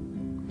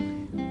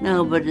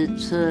 no, but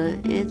it's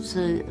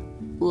a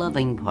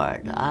loving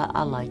part.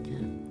 I like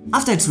it.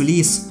 After its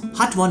release,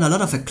 Hot won a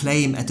lot of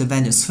acclaim at the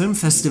Venice Film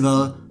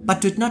Festival, but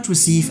did not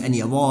receive any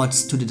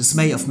awards, to the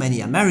dismay of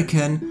many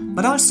American,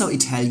 but also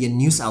Italian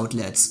news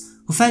outlets,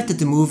 who felt that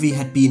the movie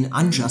had been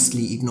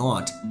unjustly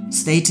ignored,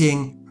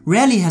 stating,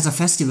 "Rarely has a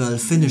festival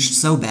finished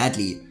so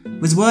badly,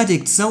 with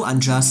verdicts so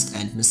unjust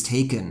and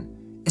mistaken,"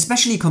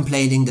 especially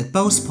complaining that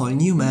both Paul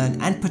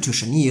Newman and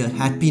Patricia Neal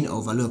had been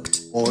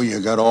overlooked. "Oh, you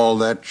got all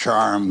that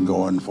charm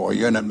going for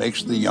you, and it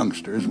makes the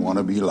youngsters want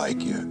to be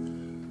like you.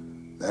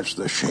 That's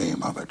the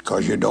shame of it,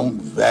 'cause you don't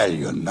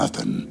value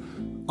nothing."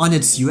 On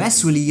its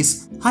US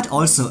release, Hot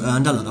also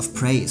earned a lot of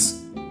praise.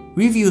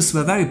 Reviews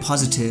were very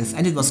positive,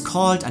 and it was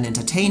called an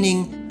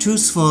entertaining,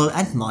 truthful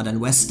and modern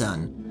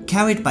western,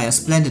 carried by a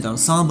splendid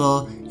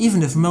ensemble,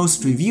 even if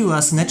most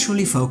reviewers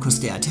naturally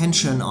focused their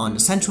attention on the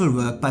central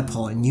work by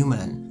Paul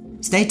Newman,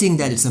 stating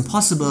that it's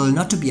impossible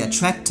not to be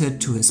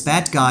attracted to his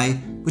bad guy,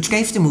 which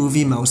gave the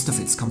movie most of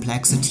its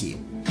complexity.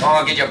 Come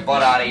on, get your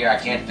butt out of here. I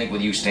can't think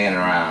with you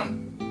standing around.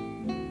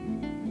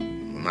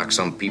 Knock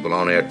some people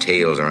on their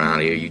tails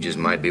around here. You just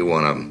might be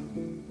one of them.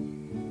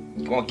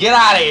 Come on, get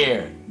out of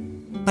here!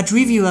 But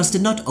reviewers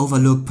did not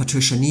overlook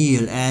Patricia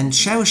Neal and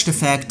cherished the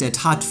fact that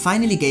Hot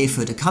finally gave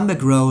her the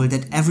comeback role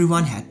that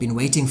everyone had been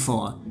waiting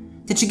for,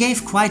 that she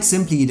gave quite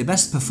simply the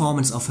best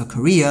performance of her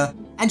career,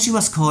 and she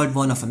was called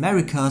one of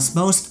America's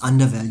most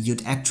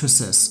undervalued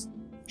actresses.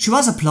 She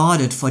was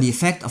applauded for the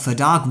effect of her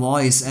dark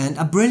voice and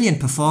a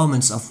brilliant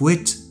performance of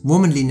wit,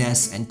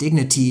 womanliness and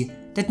dignity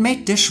that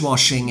made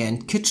dishwashing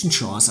and kitchen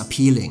chores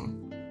appealing.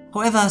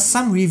 However,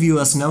 some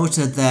reviewers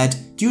noted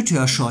that, due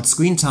to her short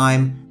screen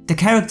time, the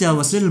character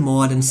was little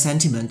more than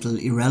sentimental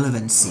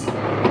irrelevancy.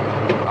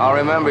 I'll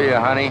remember you,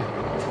 honey.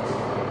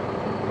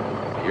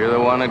 You're the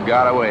one that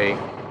got away.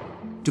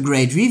 The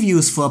great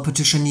reviews for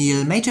Patricia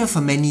Neal made her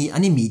for many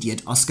an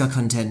immediate Oscar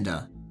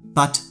contender,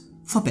 but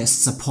for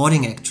Best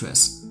Supporting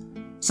Actress.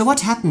 So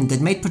what happened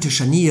that made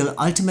Patricia Neal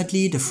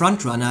ultimately the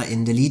frontrunner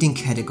in the leading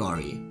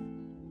category?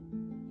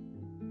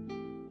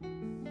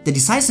 The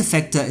decisive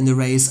factor in the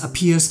race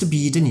appears to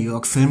be the New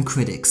York Film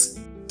Critics.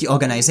 The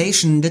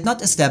organization did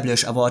not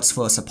establish awards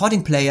for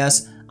supporting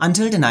players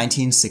until the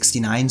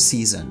 1969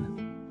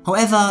 season.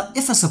 However,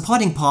 if a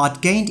supporting part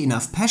gained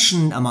enough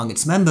passion among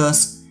its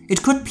members,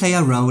 it could play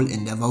a role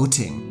in their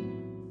voting.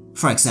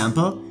 For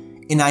example,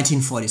 in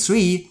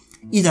 1943,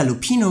 Ida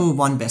Lupino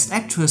won Best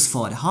Actress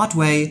for The Hard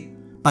Way,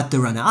 but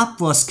the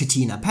runner-up was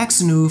Katina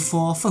Paxson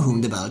for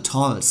Whom the Bell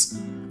Tolls,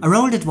 a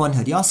role that won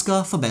her the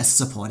Oscar for Best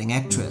Supporting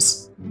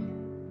Actress.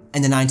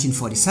 And in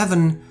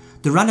 1947,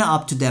 the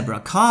runner-up to Deborah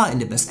Kerr in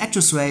the Best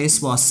Actress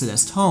race was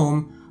Celeste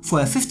Holm for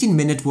her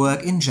 15-minute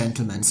work in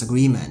Gentleman's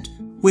Agreement,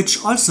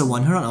 which also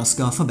won her an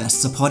Oscar for Best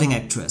Supporting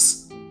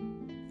Actress.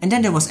 And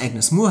then there was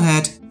Agnes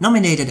Moorehead,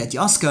 nominated at the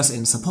Oscars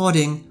in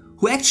Supporting,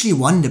 who actually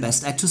won the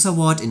Best Actress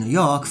award in New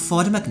York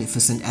for The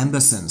Magnificent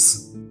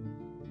Ambersons.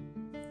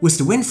 With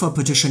the win for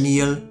Patricia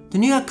Neal, the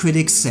New York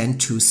critics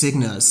sent two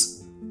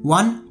signals.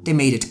 One, they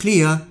made it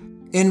clear,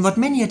 in what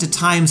many at the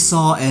time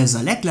saw as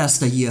a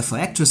lackluster year for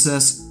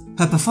actresses,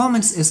 her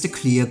performance is the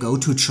clear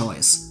go-to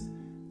choice.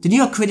 The New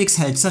York critics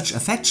held such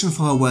affection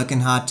for her work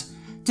in Hut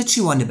that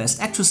she won the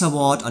Best Actress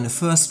award on the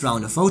first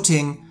round of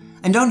voting,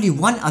 and only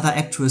one other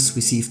actress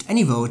received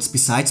any votes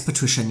besides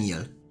Patricia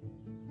Neal.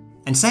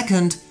 And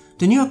second,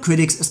 the New York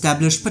critics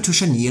established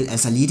Patricia Neal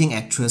as a leading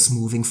actress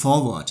moving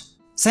forward.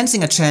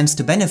 Sensing a chance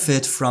to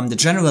benefit from the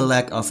general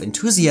lack of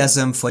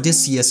enthusiasm for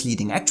this year's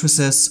leading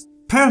actresses,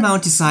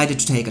 Paramount decided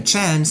to take a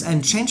chance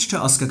and changed her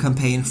Oscar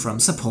campaign from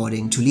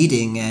supporting to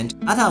leading, and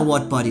other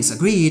award bodies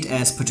agreed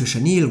as Patricia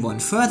Neal won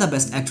further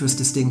Best Actress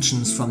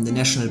distinctions from the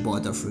National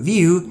Board of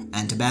Review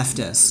and the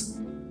BAFTAs.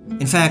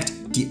 In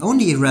fact, the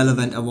only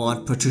irrelevant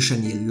award Patricia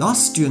Neal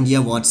lost during the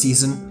award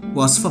season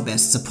was for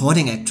Best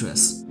Supporting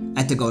Actress,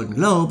 at the Golden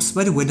Globes,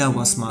 where the winner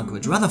was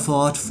Margaret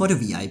Rutherford for The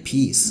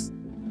VIPs.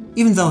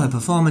 Even though her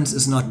performance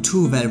is not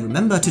too well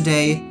remembered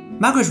today,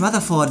 Margaret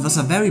Rutherford was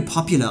a very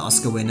popular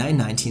Oscar winner in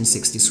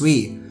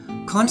 1963,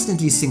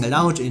 constantly singled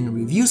out in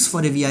reviews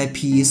for the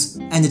VIPs,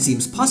 and it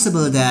seems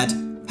possible that,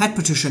 had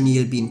Patricia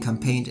Neal been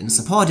campaigned in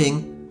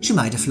Supporting, she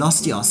might have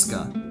lost the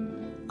Oscar.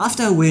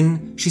 After a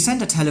win, she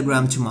sent a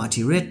telegram to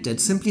Marty Ritt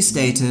that simply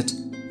stated,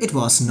 "It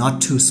was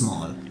not too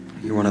small."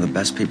 You're one of the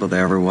best people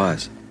there ever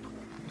was.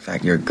 In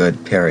fact, you're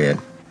good, period.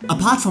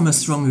 Apart from her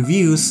strong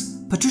reviews,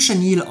 Patricia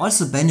Neal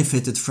also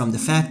benefited from the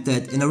fact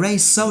that in a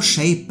race so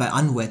shaped by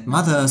unwed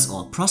mothers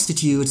or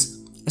prostitutes,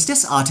 as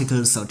this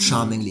article so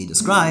charmingly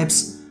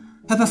describes,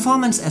 her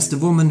performance as the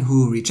woman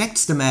who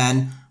rejects the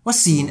man was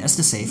seen as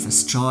the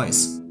safest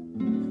choice.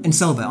 And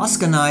so by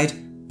Oscar night,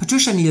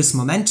 Patricia Neal's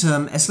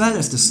momentum as well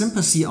as the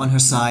sympathy on her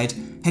side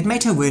had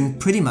made her win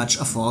pretty much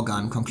a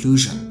foregone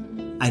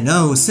conclusion. I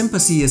know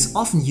sympathy is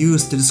often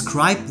used to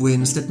describe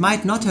wins that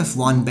might not have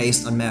won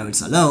based on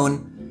merits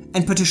alone,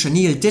 and Patricia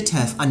Neal did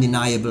have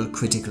undeniable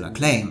critical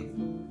acclaim.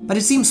 But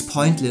it seems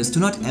pointless to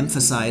not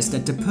emphasize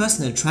that the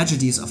personal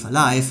tragedies of her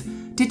life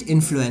did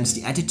influence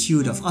the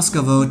attitude of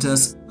Oscar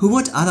voters who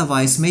would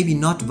otherwise maybe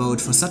not vote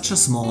for such a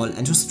small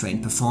and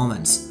restrained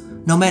performance,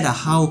 no matter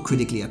how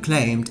critically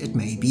acclaimed it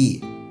may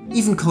be.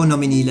 Even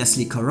co-nominee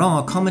Leslie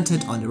Caron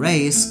commented on the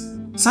race,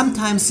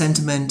 "Sometimes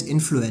sentiment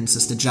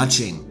influences the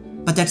judging,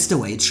 but that's the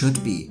way it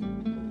should be."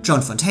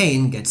 Joan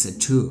Fontaine gets it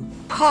too.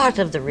 Part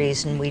of the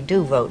reason we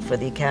do vote for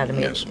the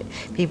Academy,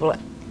 people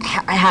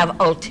have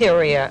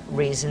ulterior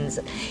reasons.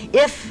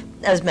 If,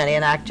 as many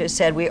an actor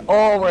said, we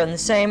all were in the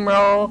same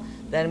role,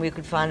 then we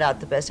could find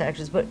out the best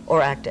actress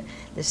or actor.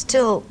 There's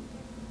still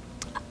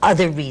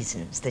other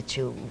reasons that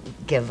you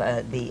give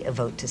a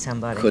vote to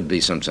somebody. Could be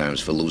sometimes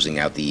for losing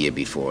out the year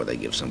before they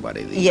give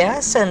somebody the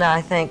Yes, and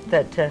I think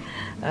that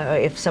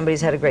if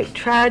somebody's had a great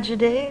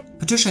tragedy.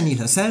 Patricia Neal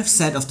herself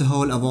said of the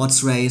whole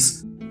awards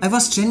race, "I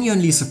was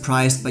genuinely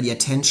surprised by the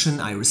attention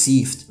I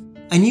received.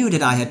 I knew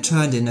that I had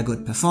turned in a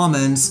good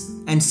performance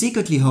and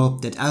secretly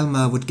hoped that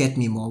Alma would get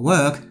me more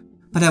work,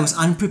 but I was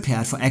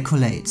unprepared for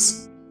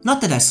accolades.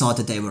 Not that I thought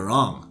that they were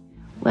wrong."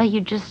 Well,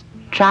 you just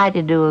try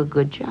to do a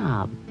good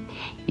job.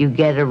 You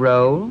get a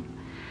role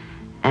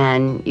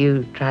and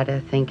you try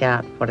to think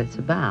out what it's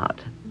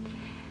about.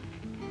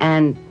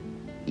 And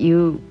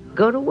you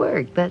go to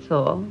work, that's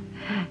all.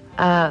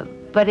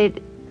 But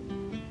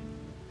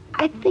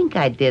I think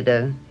I did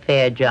a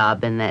fair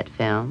job in that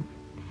film,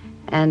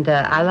 and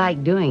I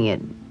like doing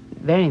it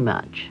very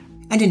much.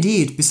 And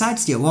indeed,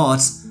 besides the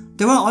awards,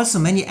 there were also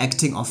many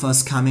acting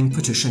offers coming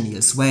Patricia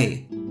Neal's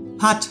way.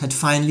 Hut had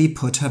finally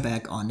put her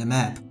back on the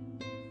map.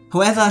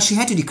 However, she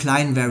had to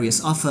decline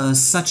various offers,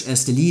 such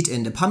as the lead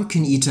in The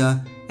Pumpkin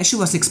Eater, as she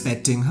was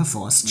expecting her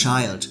fourth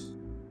child.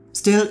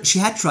 Still, she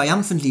had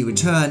triumphantly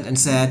returned and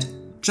said,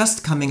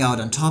 "Just coming out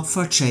on top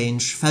for a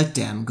change felt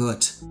damn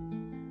good."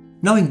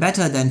 Knowing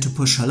better than to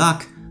push her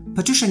luck,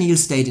 Patricia Neal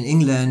stayed in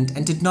England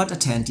and did not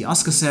attend the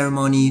Oscar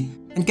ceremony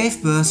and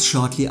gave birth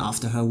shortly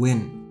after her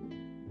win.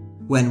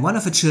 When one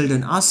of her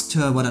children asked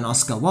her what an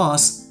Oscar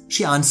was,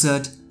 she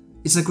answered,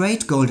 "It's a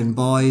great golden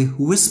boy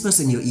who whispers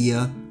in your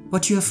ear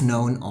what you have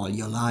known all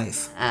your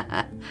life."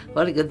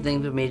 What a good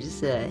thing for me to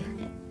say.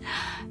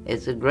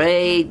 It's a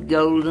great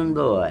golden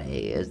boy,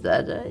 is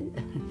that right?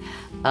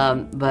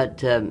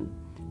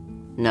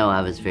 No,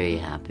 I was very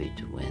happy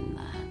to win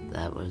that.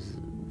 That was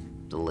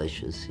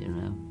delicious, you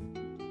know.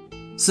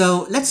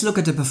 So let's look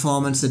at the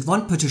performance that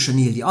won Patricia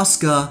Neal the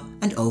Oscar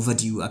and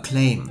overdue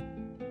acclaim.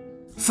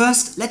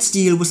 First, let's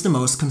deal with the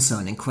most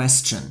concerning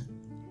question.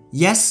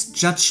 Yes,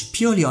 judged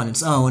purely on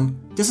its own,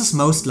 this is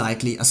most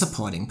likely a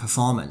supporting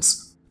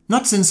performance.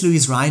 Not since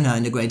Louise Reiner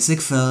in The Great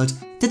Ziegfeld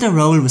did a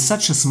role with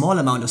such a small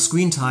amount of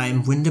screen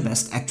time win the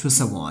Best Actress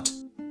award.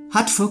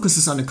 Hut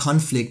focuses on a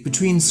conflict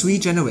between three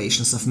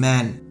generations of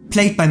men,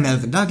 played by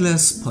Melvyn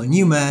Douglas, Paul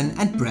Newman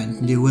and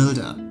Brandon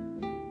DeWilder.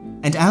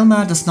 And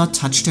Alma does not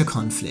touch their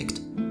conflict.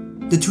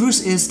 The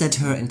truth is that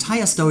her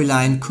entire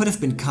storyline could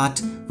have been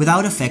cut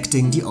without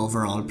affecting the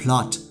overall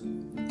plot.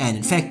 And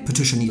in fact,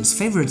 Patricia Neal's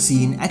favorite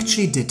scene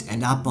actually did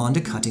end up on the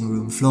cutting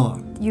room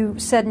floor. You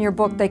said in your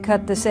book they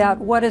cut this out.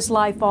 What is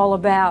life all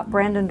about?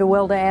 Brandon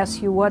DeWilde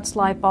asked you, what's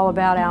life all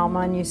about,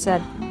 Alma? And you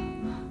said,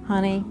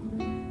 honey,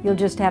 you'll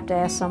just have to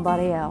ask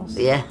somebody else.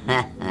 Yeah.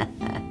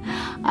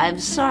 I'm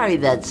sorry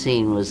that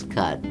scene was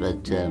cut,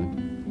 but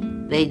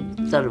they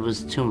thought it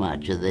was too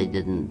much, or they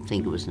didn't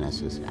think it was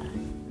necessary.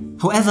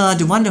 However,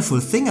 the wonderful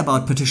thing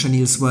about Patricia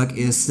Neal's work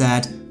is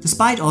that,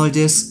 despite all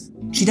this,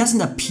 she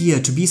doesn't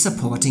appear to be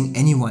supporting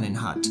anyone in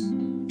HUT.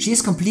 She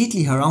is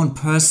completely her own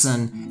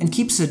person and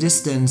keeps her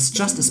distance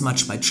just as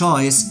much by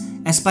choice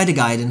as by the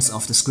guidance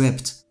of the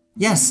script.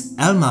 Yes,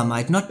 Alma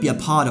might not be a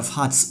part of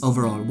HUT's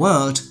overall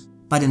world,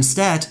 but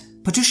instead,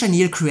 Patricia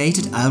Neal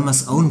created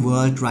Alma's own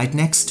world right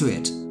next to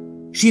it.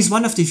 She is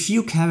one of the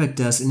few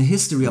characters in the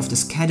history of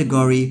this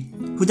category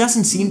who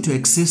doesn't seem to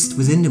exist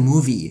within the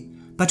movie,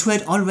 but who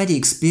had already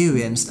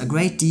experienced a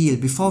great deal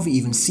before we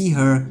even see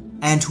her,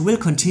 and who will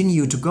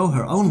continue to go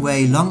her own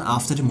way long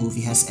after the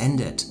movie has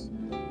ended.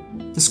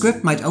 The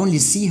script might only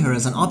see her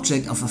as an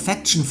object of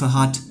affection for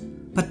HUT,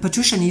 but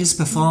Patricia Neal's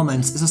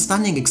performance is a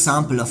stunning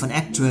example of an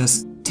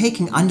actress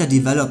taking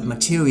underdeveloped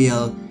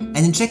material and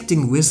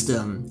injecting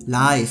wisdom,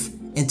 life,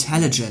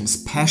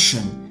 intelligence,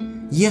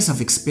 passion, years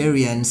of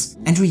experience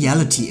and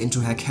reality into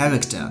her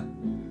character.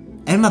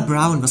 Elma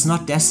Brown was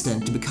not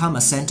destined to become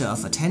a center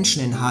of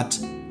attention in HUT,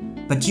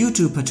 but due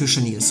to Patricia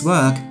Neal's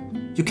work,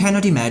 you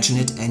cannot imagine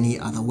it any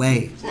other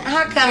way.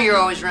 How come you're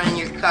always running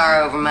your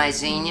car over my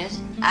zinnias?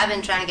 I've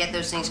been trying to get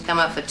those things come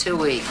up for 2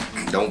 weeks.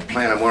 Don't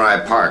plan them where I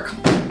park.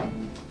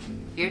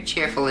 You're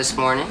cheerful this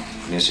morning.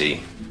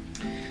 Missy,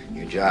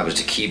 your job is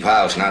to keep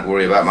house, not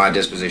worry about my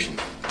disposition.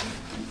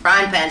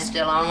 Frying pan's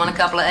still on. Want a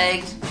couple of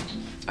eggs?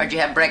 Or did you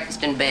have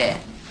breakfast in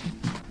bed?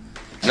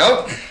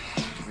 Nope.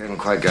 We haven't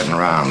quite gotten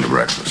around to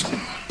breakfast.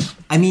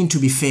 I mean, to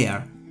be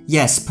fair,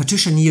 yes,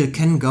 Patricia Neal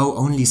can go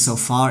only so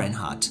far in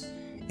HUT.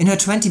 In her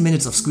 20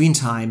 minutes of screen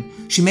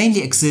time, she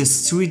mainly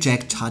exists to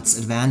reject HUT's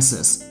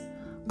advances.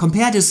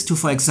 Compare this to,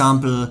 for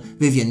example,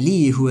 Vivien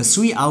Leigh, who has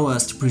 3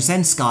 hours to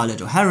present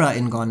Scarlett O'Hara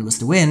in Gone with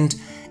the Wind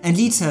and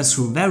leads her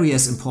through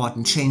various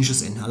important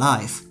changes in her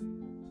life.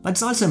 But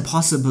it's also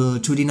impossible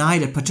to deny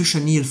that Patricia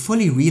Neal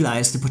fully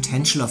realized the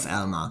potential of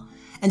Alma,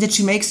 and that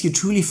she makes you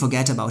truly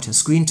forget about her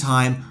screen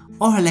time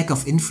or her lack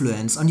of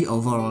influence on the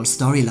overall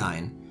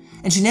storyline.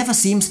 And she never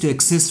seems to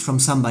exist from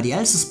somebody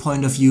else's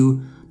point of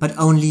view, but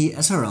only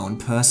as her own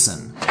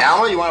person.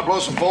 Alma, you want to blow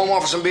some foam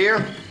off of some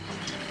beer?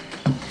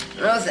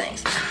 No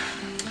thanks.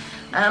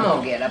 I'm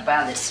gonna get up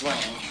out of this swing,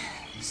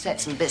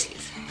 set some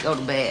biscuits, go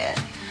to bed.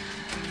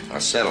 I'll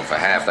settle for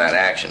half that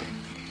action.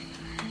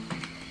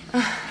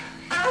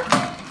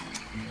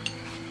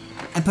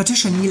 And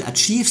Patricia Neal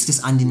achieves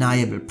this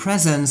undeniable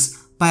presence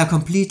by a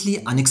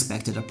completely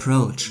unexpected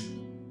approach.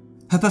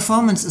 Her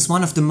performance is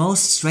one of the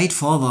most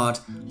straightforward,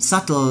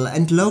 subtle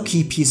and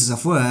low-key pieces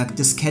of work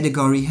this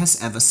category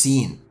has ever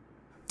seen.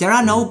 There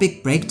are no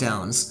big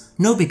breakdowns,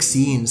 no big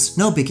scenes,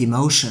 no big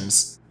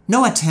emotions,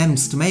 no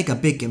attempts to make a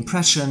big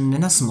impression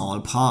in a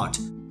small part.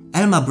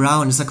 Elma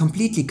Brown is a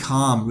completely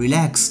calm,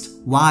 relaxed,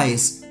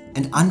 wise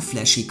and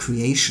unflashy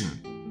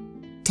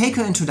creation. Take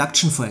her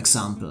introduction for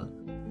example.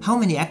 How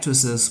many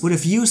actresses would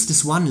have used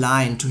this one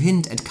line to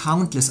hint at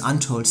countless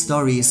untold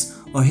stories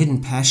or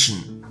hidden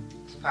passion?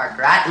 Parked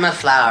right in my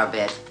flower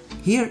bed.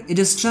 Here it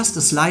is just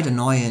a slight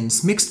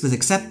annoyance mixed with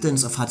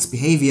acceptance of HUT's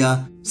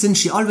behavior, since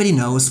she already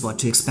knows what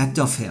to expect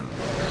of him.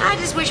 I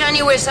just wish I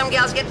knew where some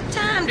gals get the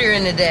time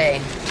during the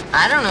day.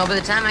 I don't know, by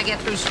the time I get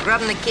through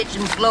scrubbing the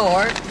kitchen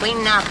floor,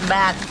 cleaning out the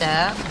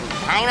bathtub,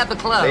 hanging up the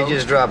clothes. They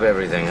just drop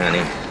everything,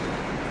 honey.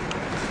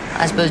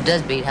 I suppose it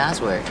does beat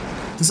housework.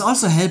 This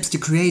also helps to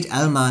create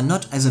Alma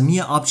not as a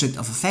mere object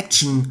of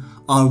affection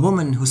or a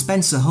woman who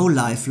spends her whole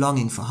life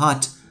longing for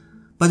HUT,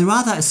 but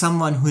rather as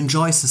someone who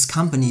enjoys his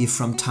company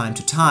from time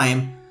to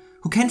time,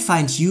 who can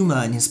find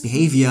humor in his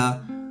behavior,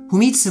 who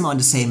meets him on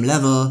the same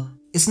level,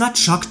 is not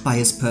shocked by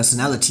his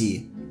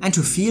personality, and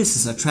who feels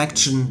his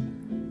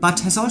attraction,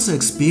 but has also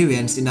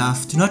experienced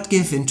enough to not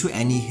give in to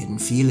any hidden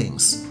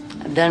feelings.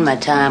 I've done my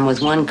time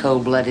with one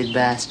cold-blooded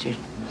bastard.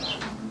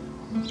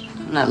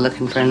 I'm not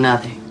looking for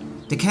another.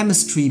 The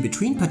chemistry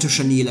between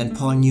Patricia Neal and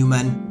Paul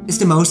Newman is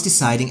the most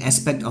deciding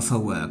aspect of her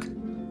work,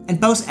 and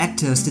both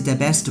actors did their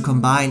best to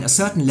combine a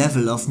certain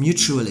level of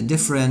mutual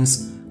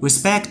indifference,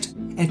 respect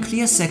and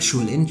clear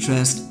sexual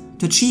interest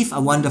to achieve a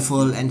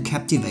wonderful and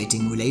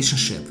captivating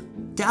relationship.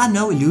 There are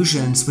no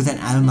illusions within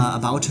Alma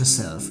about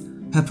herself,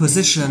 her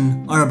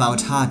position or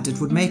about HUT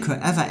that would make her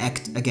ever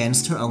act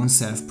against her own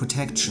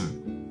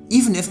self-protection.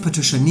 Even if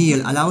Patricia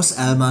Neal allows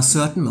Alma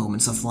certain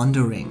moments of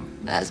wondering.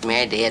 I was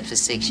married to Ed for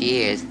 6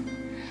 years.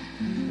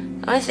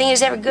 The only thing he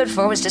was ever good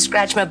for was to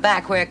scratch my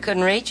back where I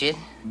couldn't reach it.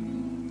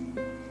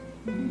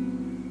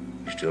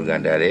 Still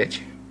got that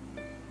itch?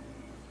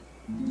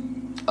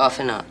 Off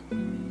and on.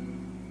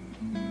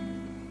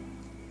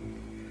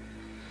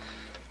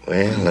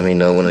 Well, let me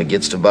know when it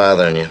gets to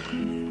bothering you.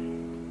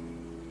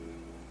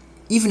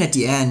 Even at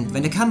the end,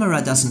 when the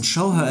camera doesn't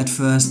show her at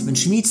first when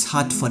she meets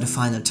Hud for the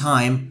final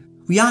time,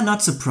 we are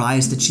not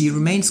surprised that she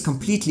remains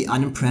completely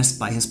unimpressed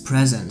by his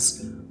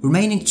presence,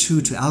 remaining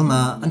true to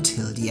Alma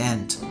until the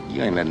end.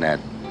 You ain't letting that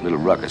little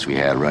ruckus we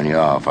had run you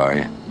off, are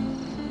you?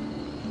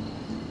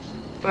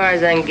 As far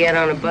as I can get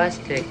on a bus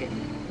ticket.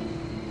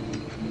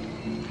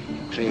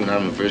 Seeing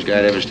I'm the first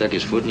guy that ever stuck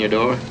his foot in your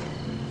door?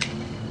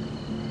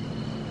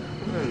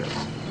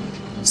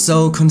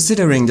 So,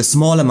 considering the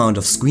small amount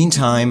of screen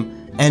time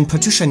and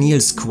Patricia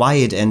Neal's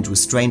quiet and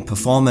restrained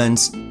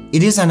performance,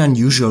 it is an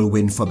unusual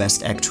win for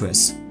Best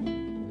Actress.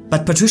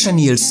 But Patricia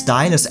Neal's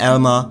style as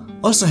Alma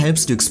also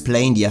helps to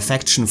explain the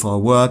affection for her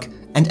work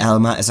and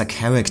Alma as a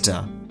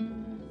character.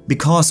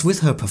 Because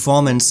with her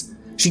performance,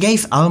 she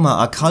gave Alma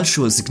a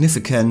cultural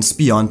significance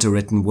beyond the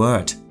written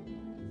word.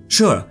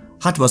 Sure,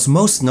 Hud was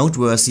most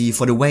noteworthy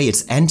for the way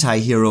its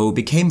anti-hero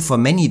became for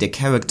many the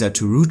character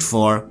to root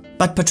for,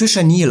 but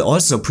Patricia Neal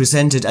also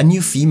presented a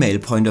new female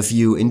point of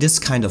view in this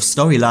kind of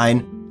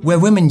storyline, where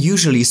women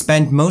usually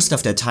spend most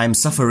of their time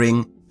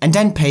suffering and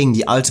then paying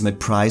the ultimate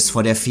price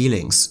for their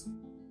feelings.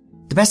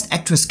 The Best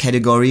Actress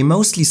category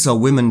mostly saw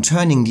women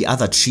turning the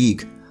other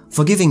cheek,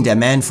 forgiving their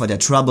men for their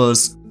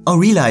troubles, or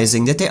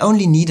realizing that they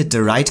only needed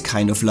the right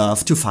kind of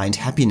love to find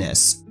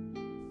happiness.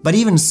 But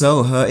even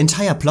so, her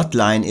entire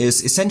plotline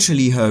is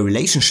essentially her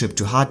relationship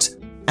to Hud.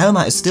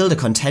 Alma is still the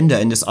contender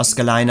in this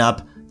Oscar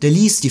lineup, the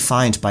least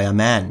defined by a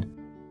man.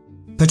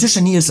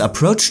 Patricia Neal's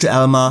approach to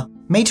Alma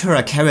made her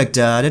a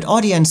character that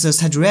audiences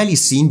had rarely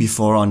seen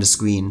before on the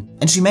screen,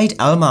 and she made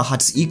Alma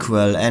Hud's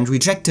equal and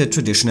rejected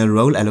traditional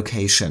role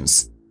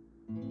allocations.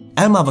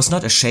 Alma was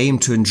not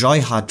ashamed to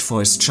enjoy Hud for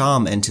his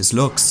charm and his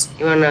looks.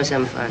 You wanna know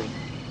something funny?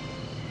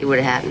 It would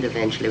have happened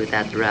eventually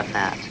without the rough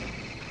house.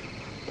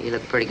 You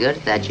look pretty good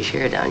at that, you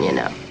sure don't, you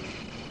know.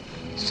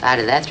 Sight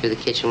of that through the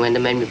kitchen window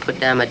made me put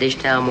down my dish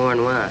towel more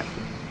than once.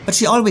 But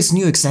she always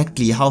knew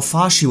exactly how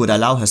far she would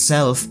allow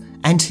herself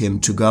and him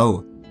to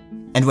go.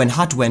 And when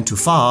Hud went too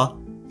far,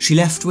 she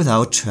left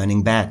without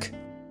turning back.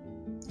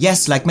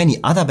 Yes, like many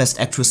other Best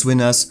Actress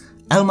winners,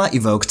 Alma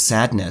evoked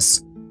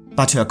sadness.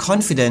 But her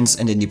confidence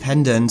and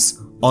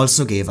independence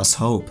also gave us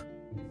hope.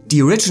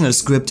 The original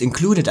script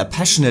included a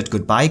passionate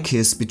goodbye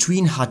kiss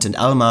between Hud and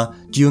Alma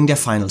during their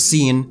final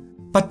scene,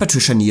 but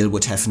Patricia Neal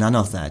would have none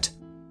of that.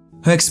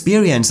 Her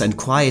experience and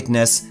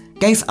quietness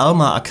gave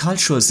Alma a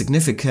cultural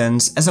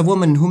significance as a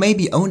woman who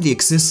maybe only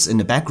exists in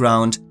the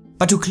background,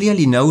 but who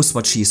clearly knows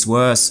what she is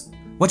worth,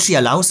 what she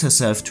allows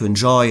herself to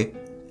enjoy,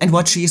 and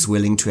what she is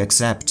willing to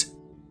accept,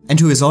 and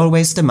who is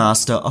always the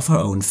master of her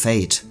own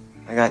fate.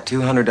 I got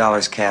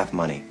 $200 calf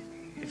money,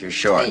 if you're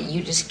short. Hey,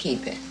 you just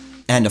keep it.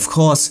 And of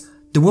course,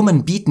 the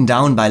woman beaten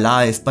down by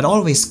life but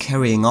always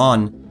carrying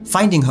on,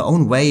 finding her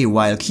own way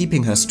while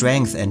keeping her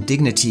strength and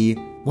dignity,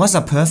 was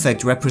a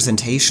perfect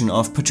representation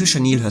of Patricia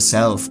Neal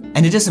herself,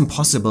 and it is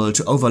impossible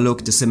to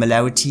overlook the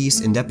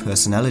similarities in their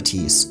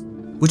personalities,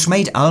 which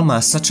made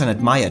Alma such an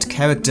admired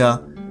character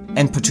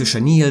and Patricia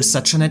Neal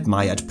such an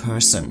admired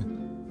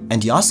person.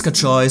 And the Oscar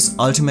choice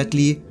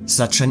ultimately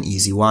such an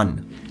easy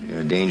one. You're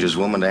a dangerous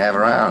woman to have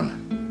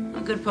around.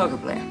 A good poker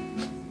player.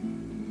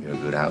 You're a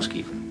good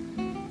housekeeper.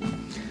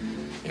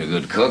 You're a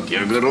good cook,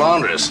 you're a good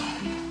laundress.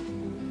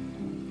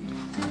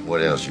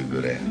 What else you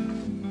good at?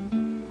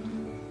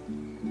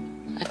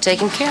 I've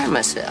taken care of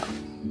myself.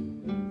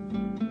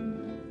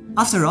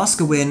 After her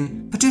Oscar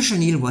win, Patricia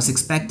Neal was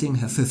expecting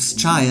her 5th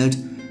child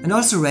and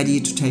also ready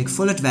to take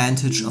full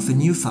advantage of a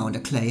newfound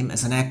acclaim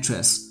as an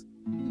actress.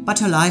 But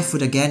her life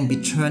would again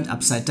be turned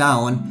upside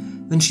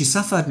down when she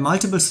suffered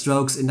multiple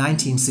strokes in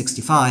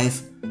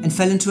 1965 and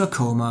fell into a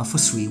coma for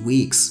 3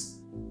 weeks.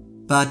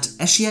 But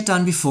as she had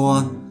done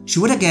before, she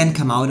would again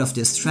come out of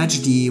this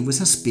tragedy with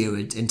her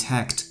spirit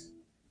intact.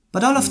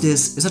 But all of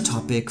this is a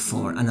topic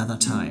for another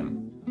time.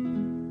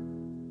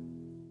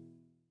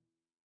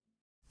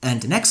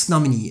 And the next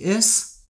nominee is